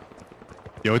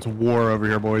 Yo, it's war over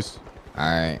here, boys. All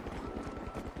right.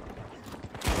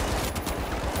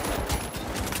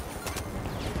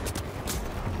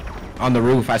 On the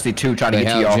roof, I see two trying to Hey, get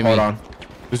to help, y'all. Jimmy. Hold on.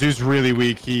 This dude's really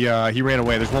weak. He ran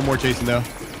away. There's one more chasing though.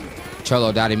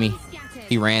 Cholo dotted me.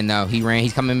 He ran though. He ran.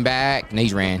 He's coming back. No,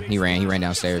 he ran. He ran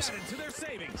downstairs.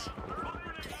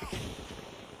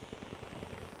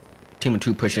 Team of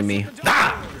two pushing me.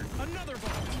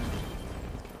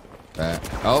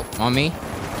 Oh, on me.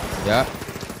 Yep.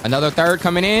 Another third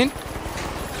coming in.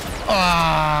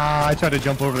 Ah, I tried to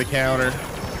jump over the counter.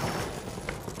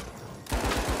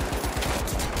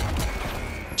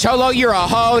 Cholo, you're a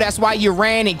hoe. That's why you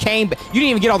ran and came. You didn't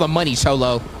even get all the money,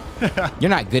 Cholo. You're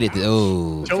not good at the.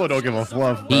 Oh. Cholo don't give a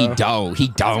fluff, bro. He don't. He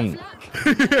don't.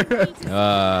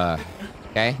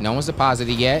 Okay. No one's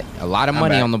deposited yet. A lot of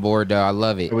money back. on the board, though. I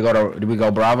love it. Did we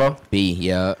go Bravo? B.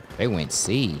 Yep. They went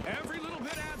C. Every little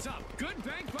bit adds up. Good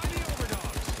bank by the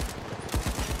overdogs.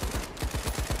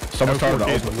 Someone started to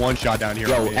There's open. one shot down here.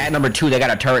 Yo, on me. at number 2, they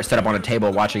got a turret set up on a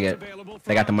table watching it.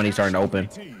 They got the money starting to open.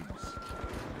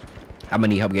 I'm gonna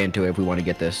need help getting to it if we want to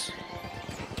get this.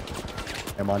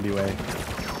 I'm on the way.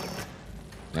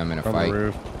 I'm in a From the fight.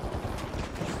 roof.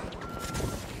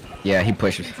 Yeah, he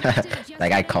pushes.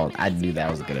 Like I knew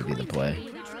that was gonna be the play.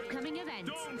 With our upcoming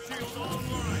events.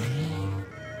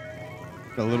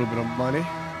 A little bit of money.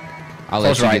 I'll let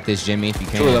Close you right. get this, Jimmy, if you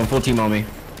Two of them can. full team on me. Our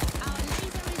laser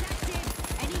is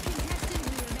active. Any contestant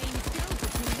who remains still for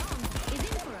too long is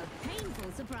in for a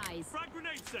painful surprise. Frag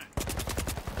grenade set.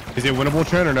 Is it winnable,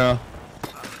 Trent, or no?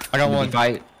 I got one.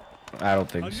 Fight? I don't A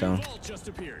think new so. vault just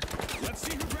appeared. Let's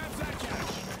see who grabs that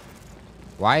cash.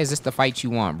 Why is this the fight you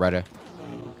want, brother?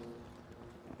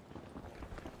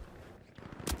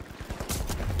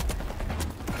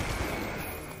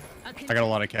 I got a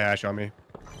lot of cash on me.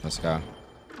 Let's go. All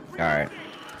right.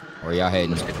 Where y'all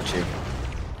heading?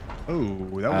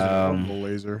 Oh, that was a horrible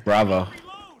laser. Bravo.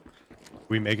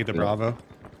 We make it to Bravo.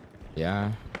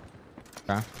 Yeah.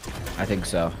 Okay. I think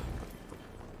so.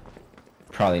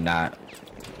 Probably not.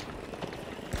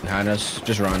 Behind us.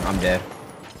 Just run. I'm dead.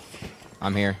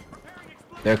 I'm here.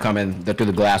 They're coming. They're through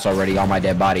the glass already on my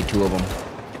dead body. 2 of them.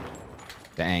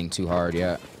 Dang, too hard.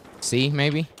 Yeah. C,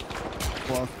 maybe?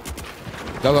 Well,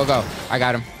 Go, go, go. I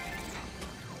got him.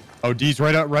 oh, D's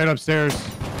right upstairs.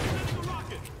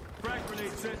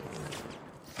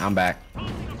 I'm back.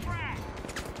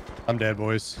 I'm dead,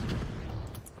 boys.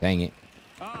 Dang it.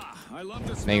 I love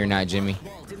this. No, you're not, Jimmy.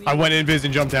 I went invis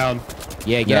and jumped down.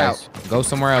 Yeah, get Nice. out. Go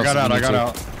somewhere I else. got if out. you I need got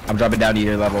to. out. I'm dropping down to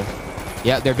your level.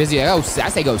 Yeah, they're busy. Oh, I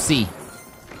say go C.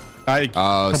 Oh,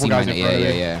 couple C guys minus. in front of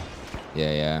me.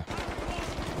 Yeah.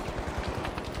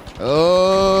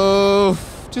 Oh,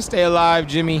 just stay alive,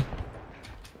 Jimmy.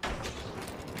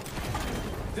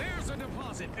 There's a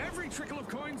deposit. Every trickle of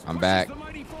coins I'm pushes back. the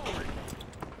mighty forward.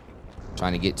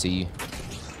 Trying to get to you.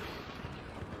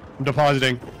 I'm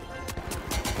depositing.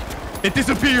 It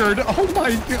disappeared. Oh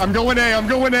my God. I'm going A. I'm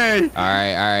going A. All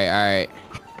right.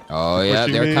 Oh, yeah,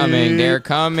 Pushing they're me. coming. They're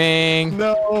coming.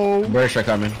 No. Where's she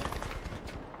coming?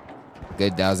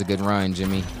 Good. That was a good run,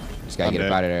 Jimmy. Just gotta I'm get up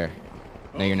dead. out of there.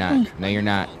 No, you're not. No, you're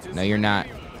not. No, you're not.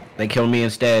 They killed me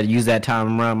instead. Use that time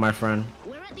and run, my friend.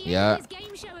 We're at the Yeah. end of this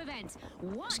game show event.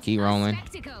 What Just keep a rolling.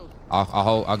 spectacle.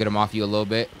 I'll get them off you a little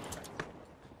bit.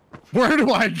 Where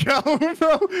do I go,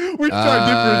 bro? We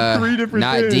tried three different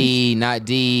Not things. D, not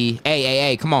D.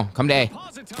 Hey, come on, come to A.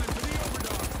 Deposit time for the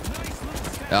overdog. Nice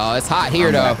little step. Oh, it's hot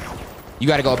here though. You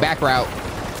got to go back route.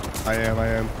 I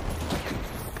am.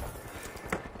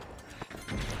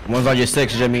 One's on your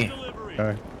 6, Jimmy.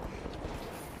 Okay.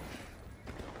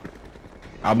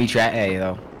 I'll meet you at A,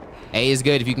 though. A is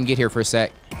good if you can get here for a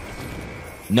sec.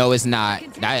 No, it's not.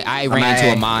 I ran at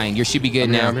into A. a mine. You should be good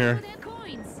now. I'm here. Their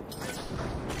coins.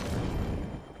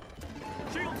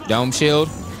 Dome shield.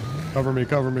 Cover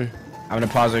me. I'm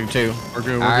depositing too. We're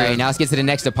good. All right, now let's get to the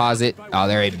next deposit. Oh,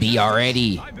 they're at B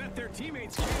already. I bet their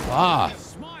teammates Ah.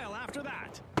 smile after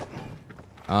that.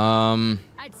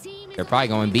 A team is They're probably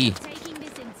going B. taking this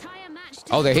entire match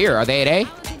to Oh, they're here. Are they at A? our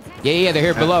contestants. Yeah, they're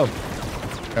here below.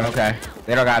 Okay.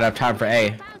 They don't got enough time for A.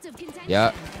 Bout of contention.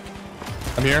 Yep.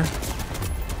 I'm here.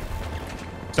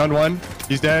 Stun one.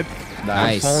 He's dead.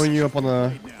 Nice. Following you up on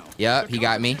the. Yep, he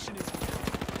got me.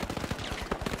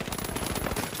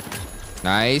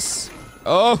 Nice.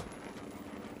 Oh,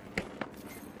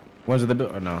 One's at the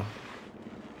door. No.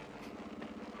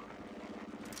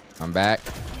 I'm back.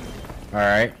 All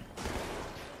right.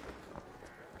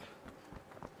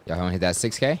 Y'all want to hit that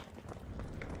 6K?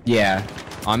 Yeah.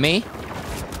 On me.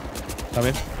 Come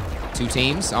in. 2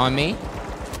 teams on me.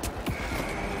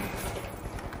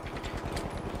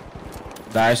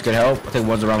 Nice. Good help. I think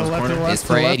one's around To this the left, to the corner. left, It's to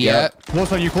the Fred, left. yep.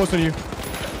 Close on you.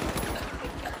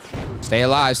 Stay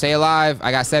alive, stay alive.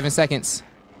 I got 7 seconds.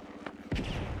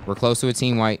 We're close to a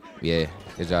team white. Yeah,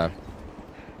 good job.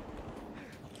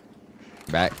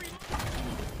 Back.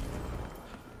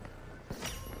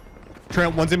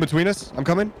 Trent, one's in between us. I'm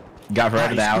coming. Got right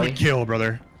to the Nice. alley. Good kill,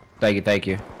 brother. Thank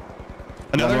you.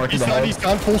 Another. more to He's the stunned. hole. He's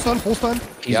stunned. Full stun.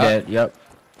 He's Yep. dead. Yep.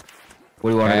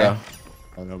 Where do you want to Okay.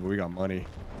 go? Oh no, but we got money.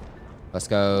 Let's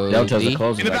go. Delta's D. the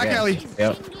closest. In the I back guess. alley.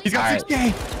 Yep. He's got All right.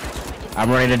 6K. I'm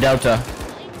running to Delta.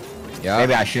 Yep.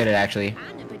 Maybe I should have actually.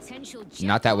 And a potential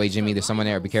Not that way, Jimmy. There's someone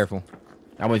there. Be careful.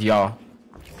 I'm with y'all. All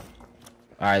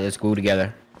right, let's go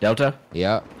together. Delta.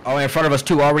 Yep. Oh, in front of us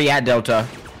too. Already at Delta.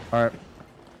 All right.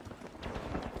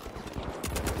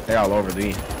 They're all over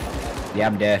me. Yeah,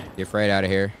 I'm dead. Get Fred out of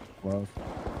here. Love.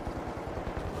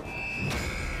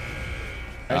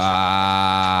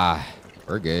 Ah.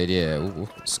 We're good, yeah. We'll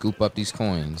scoop up these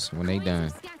coins when they done.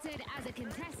 scattered as a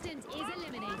contestant is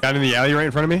eliminated. Got in the alley right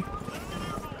in front of me.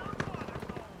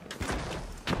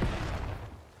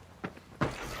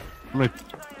 I'm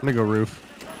gonna go roof.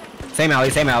 Same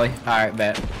alley. All right,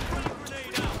 bet.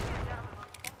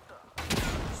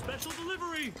 Special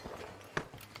delivery.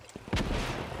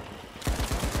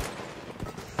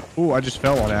 Ooh, I just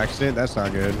fell on accident. That's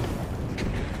not good.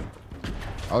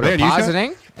 Oh, Man, you said-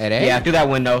 depositing at A? Yeah, through that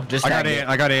window. Just I got tag it. it.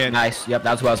 I got it. Nice. Yep,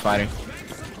 that's who I was fighting.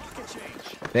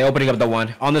 They opening up the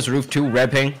one on this roof too. Red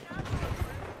ping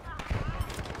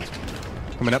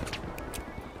Coming up.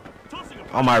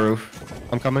 on my roof.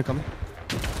 I'm coming.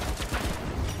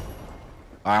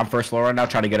 I'm first floor right now,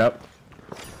 trying to get up.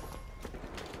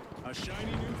 A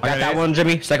shiny new Got that one,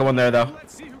 Jimmy. Second one there, though.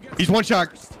 Let's see who gets He's one shot.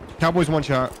 Cowboys one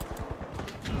shot.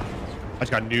 I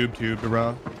just got noob tubed,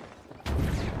 bro.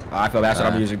 I feel that's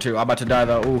what I'm using, too. I'm about to die,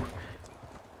 though. Ooh.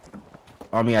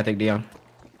 On me, I think, Dion.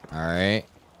 All right.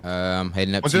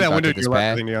 Heading up What's to in you that window? about this You're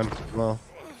path. left, Dion. Well,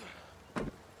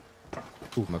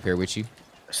 I'm up here with you.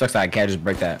 Sucks that I can't just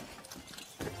break that.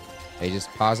 They just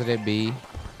positive B.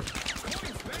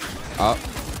 Up.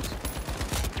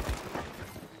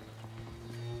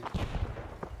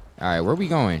 All right, where we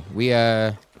going? We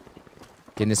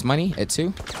getting this money at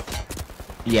 2.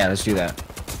 Yeah, let's do that.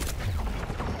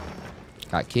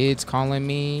 Got kids calling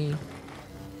me. All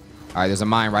right, there's a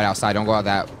mine right outside. Don't go out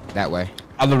that way.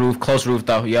 On the roof, close roof,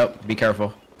 though. Yep, be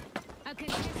careful. A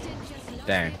contestant just lost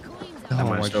Dang. their coins That on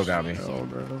one my still got me. Oh,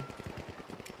 bro.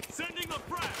 sending the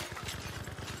frag.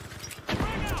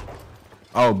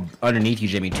 Oh, underneath you,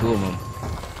 Jimmy. 2 of them.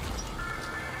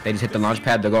 They just hit the launch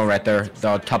pad. They're going right there.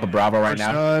 They're on top of Bravo right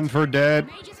now. Done for dead.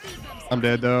 major speed bumps. I'm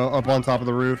dead though. Up on top of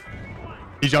the roof.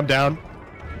 He jumped down.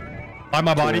 By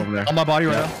my body. over there. On my body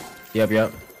right now. Yep,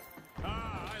 yep.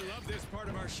 I love this part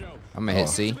of our show. I'm gonna hit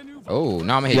C. Oh,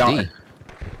 no, I'm gonna hit Yeah. D.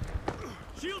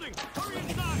 Shielding. Hurry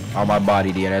inside. On my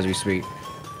body, Dion, as we speak.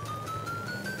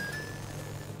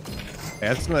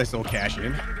 Yeah, that's a nice little cash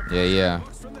in. Yeah, yeah.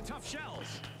 From the tough shells.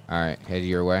 All right, head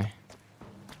your way.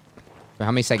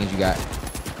 How many seconds you got?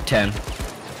 10.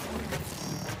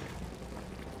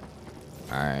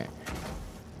 All right.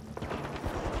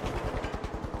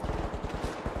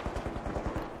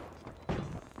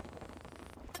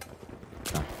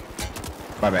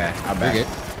 My bad. I'm You're back. good.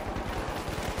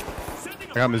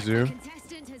 I got Mizzou.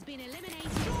 Contestant has been eliminated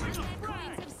and their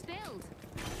coins have spilled.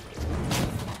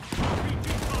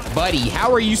 Buddy,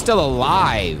 how are you still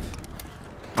alive?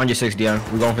 On your 6, Dion.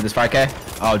 We going for this 5K?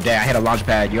 Oh, damn. I hit a launch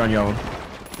pad. You're on your own.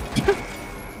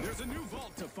 There's a new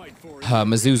vault to fight for.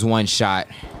 Mizzou's one shot.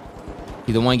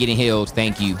 He's the one getting healed.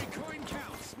 Thank you. Coin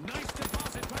counts. Nice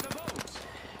deposit by the votes.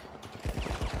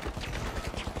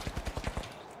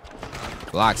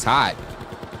 Block's hot.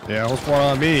 Yeah, whole squad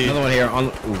on me. Another one here. On.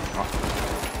 Ooh.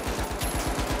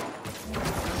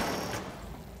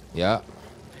 Yep.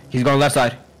 He's going left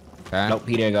side. Okay. Nope,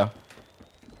 he didn't go.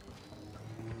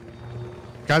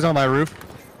 Guys on my roof.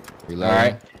 Reload. All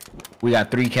right. We got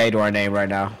 3K to our name right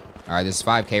now. All right, this is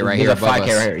 5K right He's here a above 5K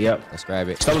us. right here. Yep. Let's grab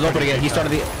it. Someone's open again. He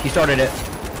started it.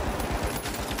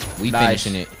 We Nice.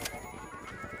 finishing it.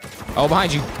 Oh,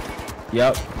 behind you.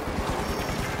 Yep.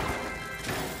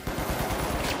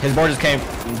 His board just came.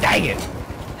 Dang it.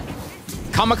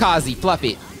 Kamikaze, fluff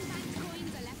it.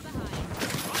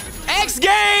 X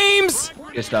Games!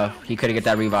 Good stuff. He couldn't get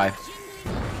that revive.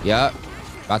 Yup.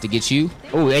 About to get you.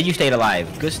 Oh, and you stayed alive.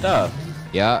 Good stuff.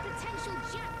 Yup. How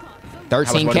much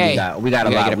money 13K. we got? We got a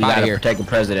We gotta lot. get We up outta gotta here. protect the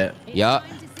president. Yup.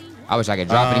 I wish I could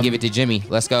drop it and give it to Jimmy.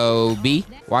 Let's go B.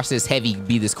 Watch this heavy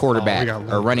be this quarterback Oh, we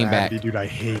got or running back. gravity. Dude, I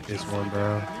hate this one,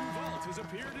 bro. Vault has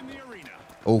appeared in the arena.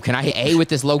 Oh, can I hit A with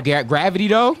this low gravity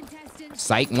though?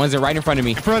 Psych, one's right in front of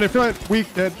me. In front.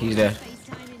 Weak, dead. He's dead.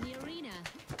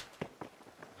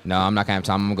 No, I'm not gonna have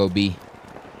time. I'm gonna go B.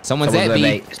 Someone's Someone's at B.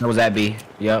 A. Someone's at B.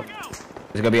 Yep.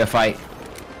 There's gonna be a fight.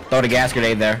 Throw the gas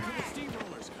grenade there.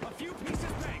 Steamrollers. A few pieces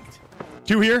banked.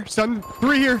 2 here. Stun.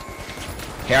 3 here.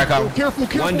 Here I come. Careful.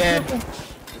 One dead.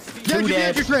 Yeah, Two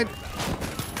dead. Trent.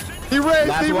 He raised.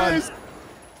 Last He one. raised.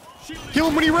 Kill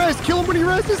him when he rests. Kill him when he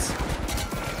rests.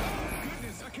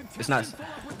 It's not.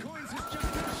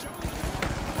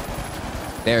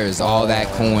 There's all that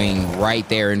coin right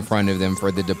there in front of them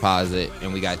for the deposit,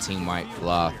 and we got team wipe.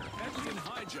 Bluff.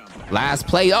 Last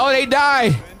play. Oh, they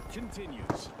died.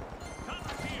 Continues.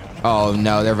 Oh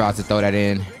no, they're about to throw that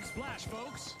in. Big splash,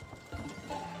 folks.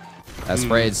 That's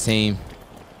Fred's team.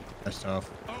 That's tough.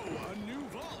 Oh, a new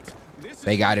vault. This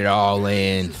They got it all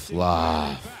in.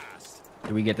 Fluff. fast.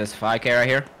 Do we get this 5K right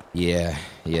here? Yeah,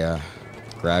 yeah.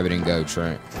 Grab it and go,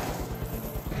 Trent.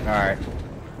 All right.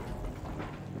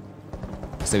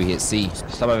 So we hit C.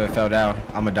 Some of it fell down.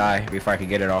 I'm gonna die before I can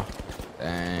get it all.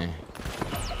 Dang.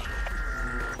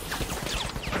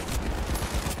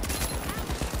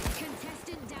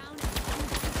 Contestant down and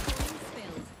coins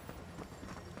spilled.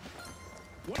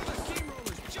 One of the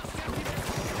steamrollers just emptied their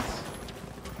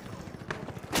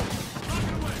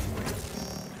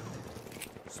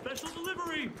special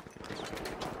delivery.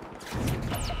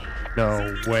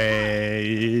 No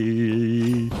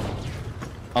way.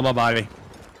 On my body.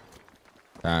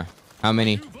 How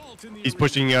many? New vault in the He's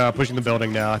pushing the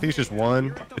building now. I think it's just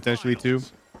 1, potentially 2.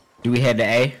 Do we head to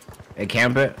A and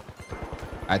camp it?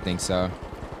 I think so.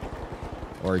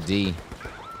 Or D.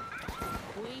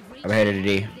 We've reached I'm headed to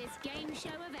D. this game show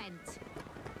event.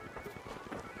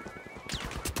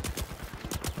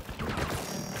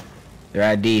 They're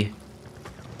at D.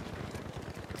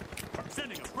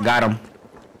 Got him.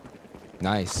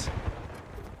 Nice.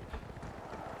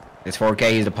 It's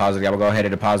 4K. He's depositing. I'm gonna go ahead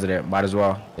and deposit it. Might as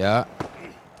well. Yeah.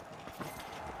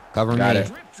 Cover Got me.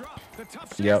 it.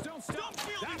 Yep.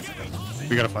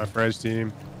 We gotta find Fred's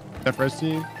team. That Fred's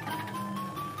team?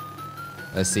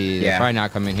 Let's see. Yeah. They're probably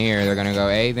not coming here. They're gonna go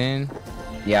A then.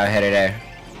 Yeah, I headed A.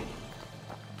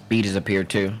 B just appeared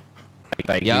too.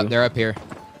 Thank Yep, you. they're up here.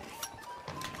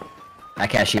 I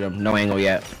can't shoot him. No angle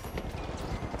yet.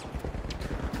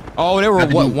 Oh, they were Got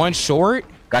the what? dude. One short?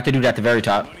 Got the dude at the very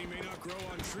top.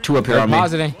 2 up here They're on me.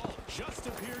 positing.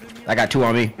 I got 2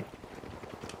 on me.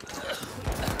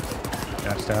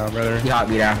 Dash down, brother. He hot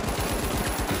me down.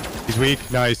 He's weak.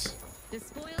 Nice. The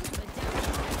spoils were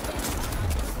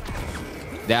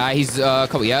down. Yeah, he's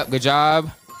couple. Yep, good job.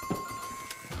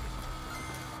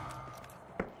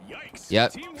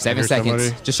 Yep, 7 Here's seconds.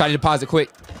 somebody. Just try to deposit quick.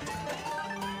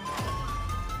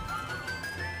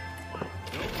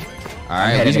 All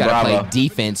right, we headed just to gotta Bravo. play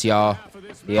defense, y'all.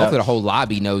 Yep. Hopefully the whole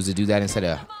lobby knows to do that instead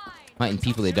of hunting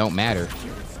people that don't matter.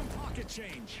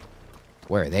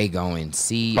 Where are they going?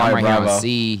 C. I'm Probably right here Bravo. on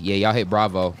C. Yeah, y'all hit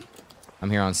Bravo. I'm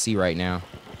here on C right now.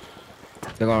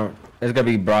 They're going. It's gonna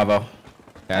be Bravo.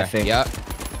 I Okay. think. Yep.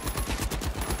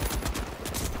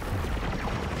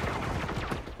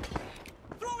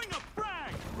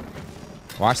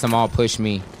 Watch them all push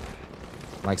me.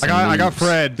 Like I got noobs.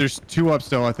 Fred. There's 2 up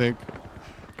still, I think.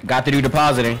 Got the dude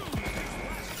depositing.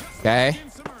 Okay.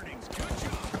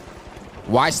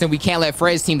 Watch them. We can't let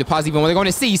Fred's team deposit even when they're going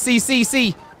to C.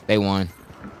 C. They won.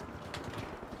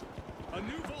 A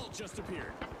new vault just appeared.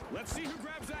 Let's see who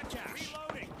grabs that cash.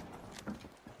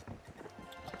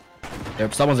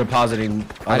 Someone's depositing.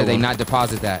 Why did they not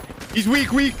deposit that? He's weak.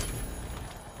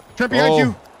 Trent behind Oh.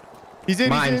 you. He's in.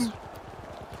 Mines. He's in.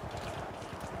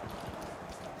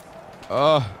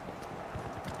 Oh.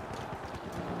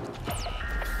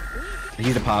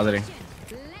 He's depositing.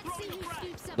 Let's see who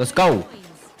scoops up Let's the go. coins.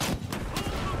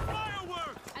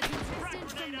 A contestant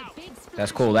from the big sport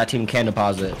That's cool. That team can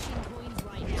deposit. coins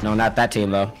right now. No, not that team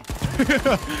though.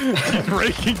 He's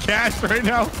raking cash right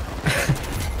now.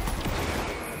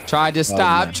 Tried to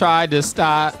stop. man. Tried to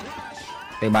stop.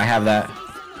 They might have that.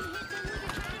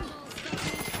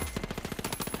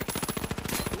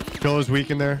 Killer's weak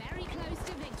in there. Very close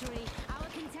to victory. Our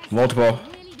contestants Multiple. will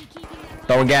really be keeping their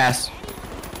Throwing gas.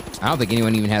 I don't think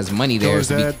anyone even has money there. Killer's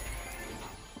to be-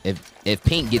 dead. if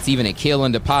Pink gets even a kill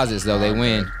on deposits, though, they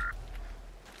win.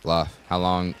 Bluff. How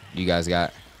long you guys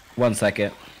got? 1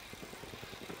 second.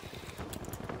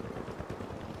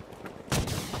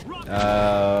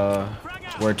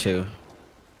 Where to?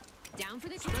 down for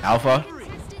the count. Alpha.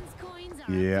 Contestants' coins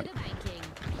are Yeah. up to the banking.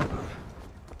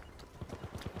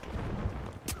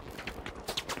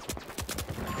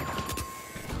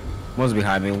 One's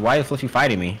behind me. Why is Flippy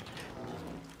fighting me?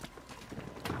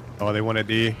 Oh, they won a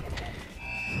D.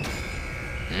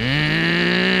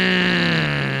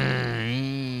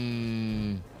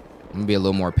 I'm gonna be a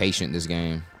little more patient this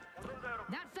game.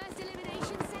 That first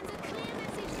elimination sends a clear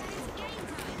message that it's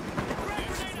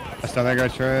game time. I saw that guy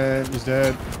Trent. He's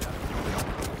dead.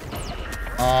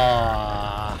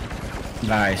 Ah.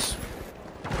 Nice.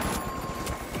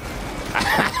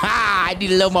 I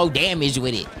did a little more damage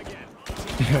with it.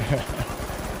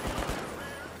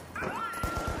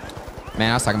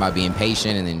 Man, I was talking about being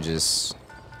patient and then just...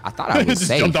 I thought I was Just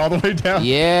safe. jumped all the way down.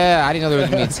 Yeah, I didn't know there was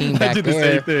gonna be a team I back did the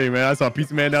there. same thing, man. I saw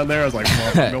Pizza Man down there. I was like,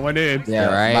 well, I'm going in.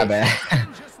 Yeah, right. my bad.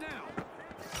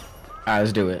 Alright,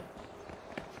 let's do it.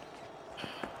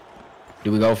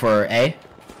 Do we go for A?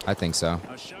 I think so.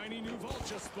 A shiny new vault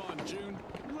just spawned, June.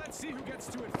 Let's see who gets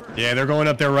to it first. Yeah, they're going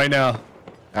up there right now.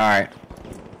 Alright.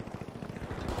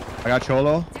 I got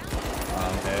Cholo.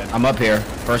 I'm up here.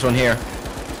 First one here.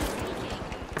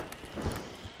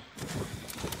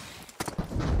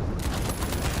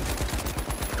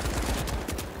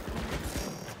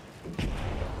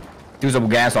 Do some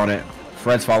gas on it.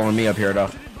 Fred's following me up here though.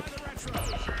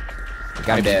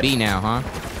 Gotta I'm be dead. B now, huh?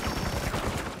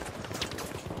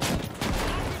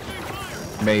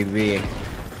 Maybe.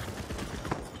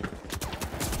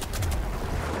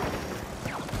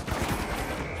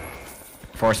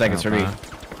 Four seconds for me. Okay.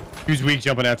 Who's weak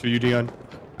jumping after you, Dion?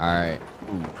 All right.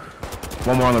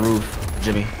 One more on the roof,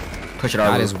 Jimmy. Push it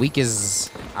out. Not as weak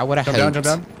as I would have Jump hoped. down,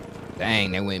 jump down.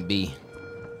 Dang, they went B.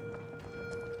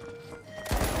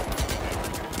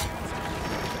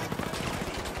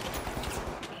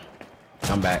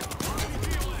 I'm back.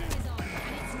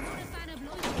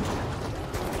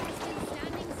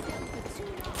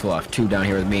 Fluff, 2 down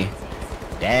here with me.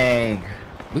 Dang.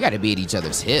 We got to be at each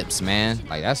other's hips, man.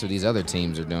 Like, that's what these other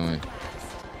teams are doing.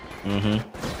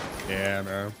 Yeah,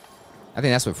 man. I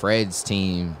think that's what Fred's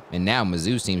team and now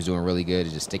Mizzou's team's doing really good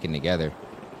is just sticking together.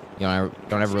 You know,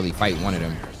 don't ever really fight one of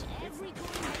them.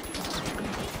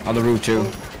 On the roof, too.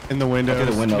 In the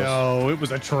windows. The windows. No, it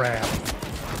was a trap.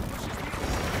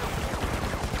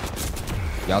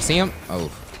 Y'all see him?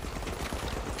 Oh.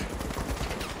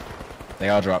 They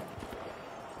all drop.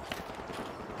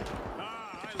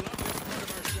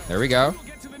 There we go.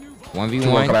 1v1. You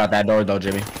won't come out that door, though,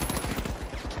 Jimmy.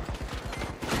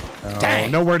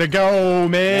 Dang. Nowhere to go,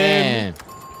 man.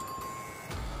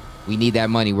 We need that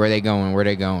money. Where they going? Where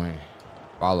they going?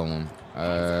 Follow them.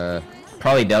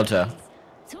 Probably Delta.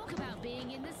 Talk about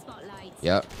being in the spotlight.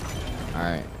 Yep. All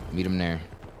right. Meet them there.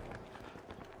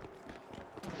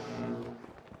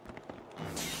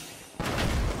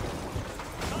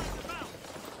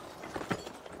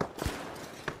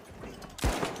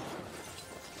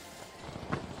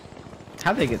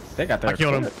 How'd they get? They got their. I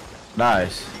killed him.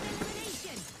 Nice.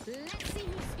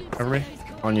 Cover me.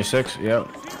 On your 6. Yep.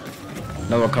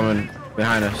 Another one coming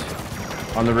behind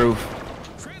us. On the roof.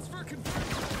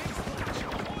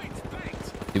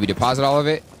 Did we deposit all of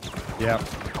it? Yep.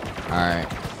 All right.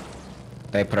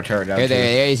 They put a turret down. There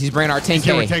he is. He's bringing our 10K. He's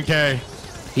with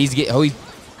 10K. He's getting. Oh, he's.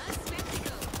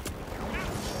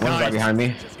 One's right behind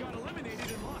me.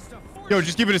 Yo,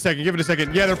 just give it a second. Give it a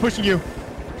second. Yeah, they're pushing you.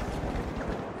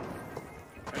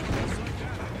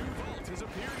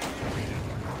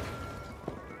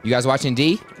 You guys watching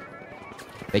D?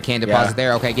 They can't deposit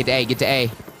there. Okay, get to A. Get to A.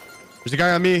 There's a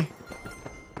guy on me.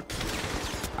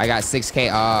 I got 6K.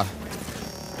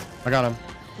 I got him.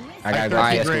 I got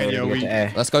I to grand, yo, get to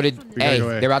A. Let's go to A. go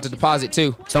A. They're about to deposit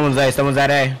too. Someone's A. Someone's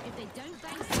at A.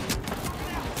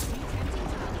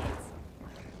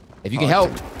 If you can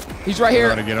help. He's right here.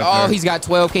 gotta get up Oh, there. he's got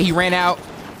 12K. He ran out.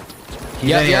 He's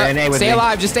Yep, in here, in A yep. with Stay me.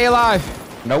 alive. Just stay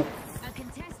alive. Nope.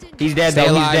 He's dead. Stay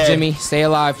though. alive, He's dead. Jimmy. Stay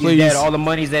alive, He's please. dead. All the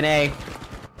money's in A.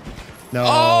 No.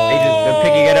 They're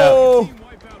picking it up.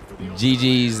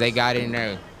 GG's. They got in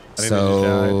there. I think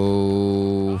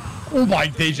So. Oh my,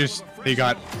 they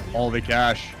got all the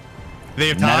cash. They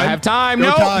have Now time. I have time. No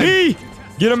No, time. B.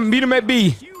 Get him. Meet him at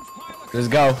B. Let's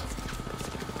go.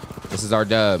 This is our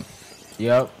dub.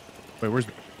 Yep. Wait, where's?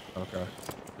 Okay.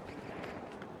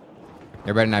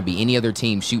 There better not be any other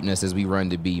team shooting us as we run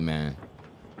to B, man.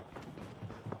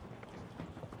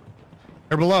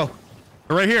 They're below.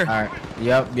 They're right here. All right.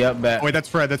 Yep. Bet. Oh, wait, that's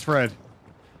Fred. That's Fred.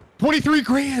 23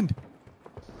 grand.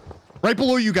 Right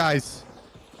below you guys.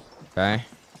 Okay.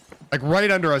 Like right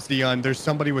under us, Dion. There's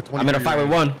somebody with 23 I'm in a fight with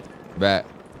grand. one. Bet.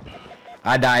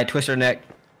 I died. Twist her neck.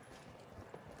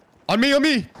 On me, on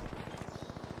me.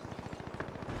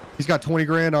 He's got 20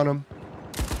 grand on him.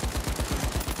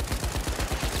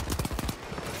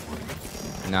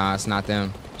 Nah, it's not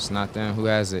them. It's not them. Who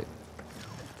has it?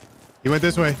 He went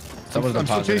this way. Someone's I'm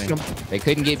still chasing depositing. him. They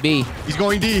couldn't get B. He's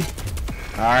going D.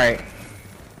 All right.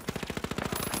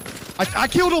 I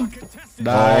killed him.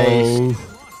 Nice.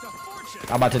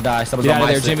 I'm about to die. Someone's Get on out of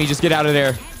my there, side. Jimmy. Just get out of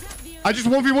there. I just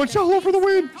 1v1 Shallow for the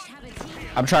win.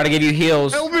 I'm trying to give you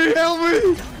heals. Help me, help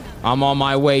me. I'm on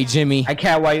my way, Jimmy. I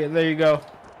can't wait. There you go.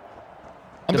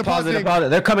 I'm depositing. Deposit.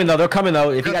 They're coming though. They're coming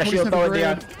though. If you got a shield, throw it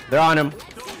 27 down. They're on him.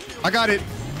 I got it.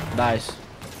 Nice.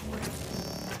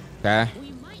 Okay.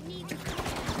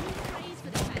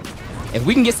 If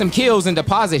we can get some kills and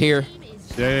deposit here.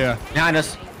 Yeah. Behind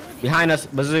us. Behind us.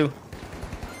 Bazoo.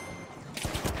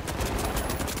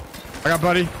 I got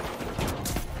buddy.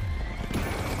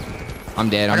 I'm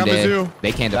dead. I I'm got dead. Mizzou.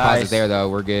 They can't deposit Nice. there though.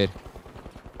 We're good.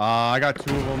 I got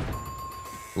 2 of them.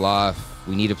 Bluff.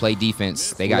 We need to play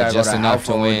defense. They We got gotta go just enough Alpha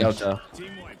to or win. Delta.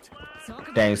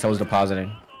 Dang, someone's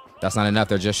depositing. That's not enough.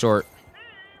 They're just short.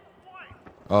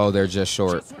 Oh, they're just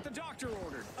short. What the doctor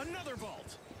ordered. Another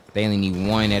vault. They only need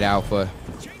 1 at Alpha.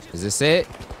 Is this it?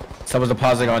 Someone's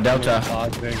depositing on Delta.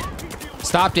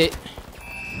 Stopped it.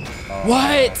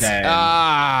 What? dang.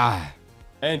 Ah.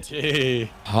 NT.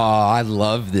 Oh, I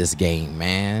love this game,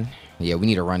 man. Yeah, we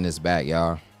need to run this back,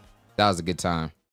 y'all. That was a good time.